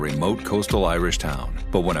life in a remote coastal Irish town.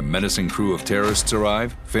 But when a menacing crew of terrorists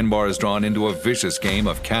arrive, Finbar is drawn into a vicious game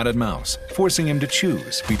of cat and mouse, forcing him to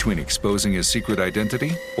choose between exposing his secret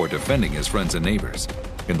identity or defending his friends and neighbors.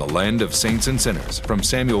 In the Land of Saints and Sinners, from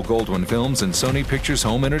Samuel Goldwyn Films and Sony Pictures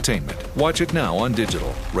Home Entertainment. Watch it now on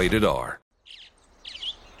digital. Rated R.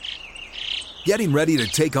 Getting ready to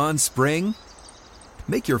take on spring?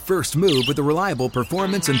 Make your first move with the reliable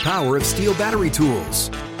performance and power of Steel battery tools.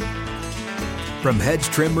 From hedge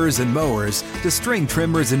trimmers and mowers to string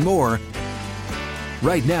trimmers and more,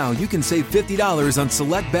 right now you can save $50 on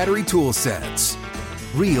select battery tool sets.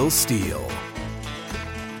 Real Steel.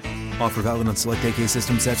 Offer valid on select AK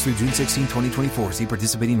system sets through June 16, 2024. See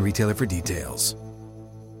participating retailer for details.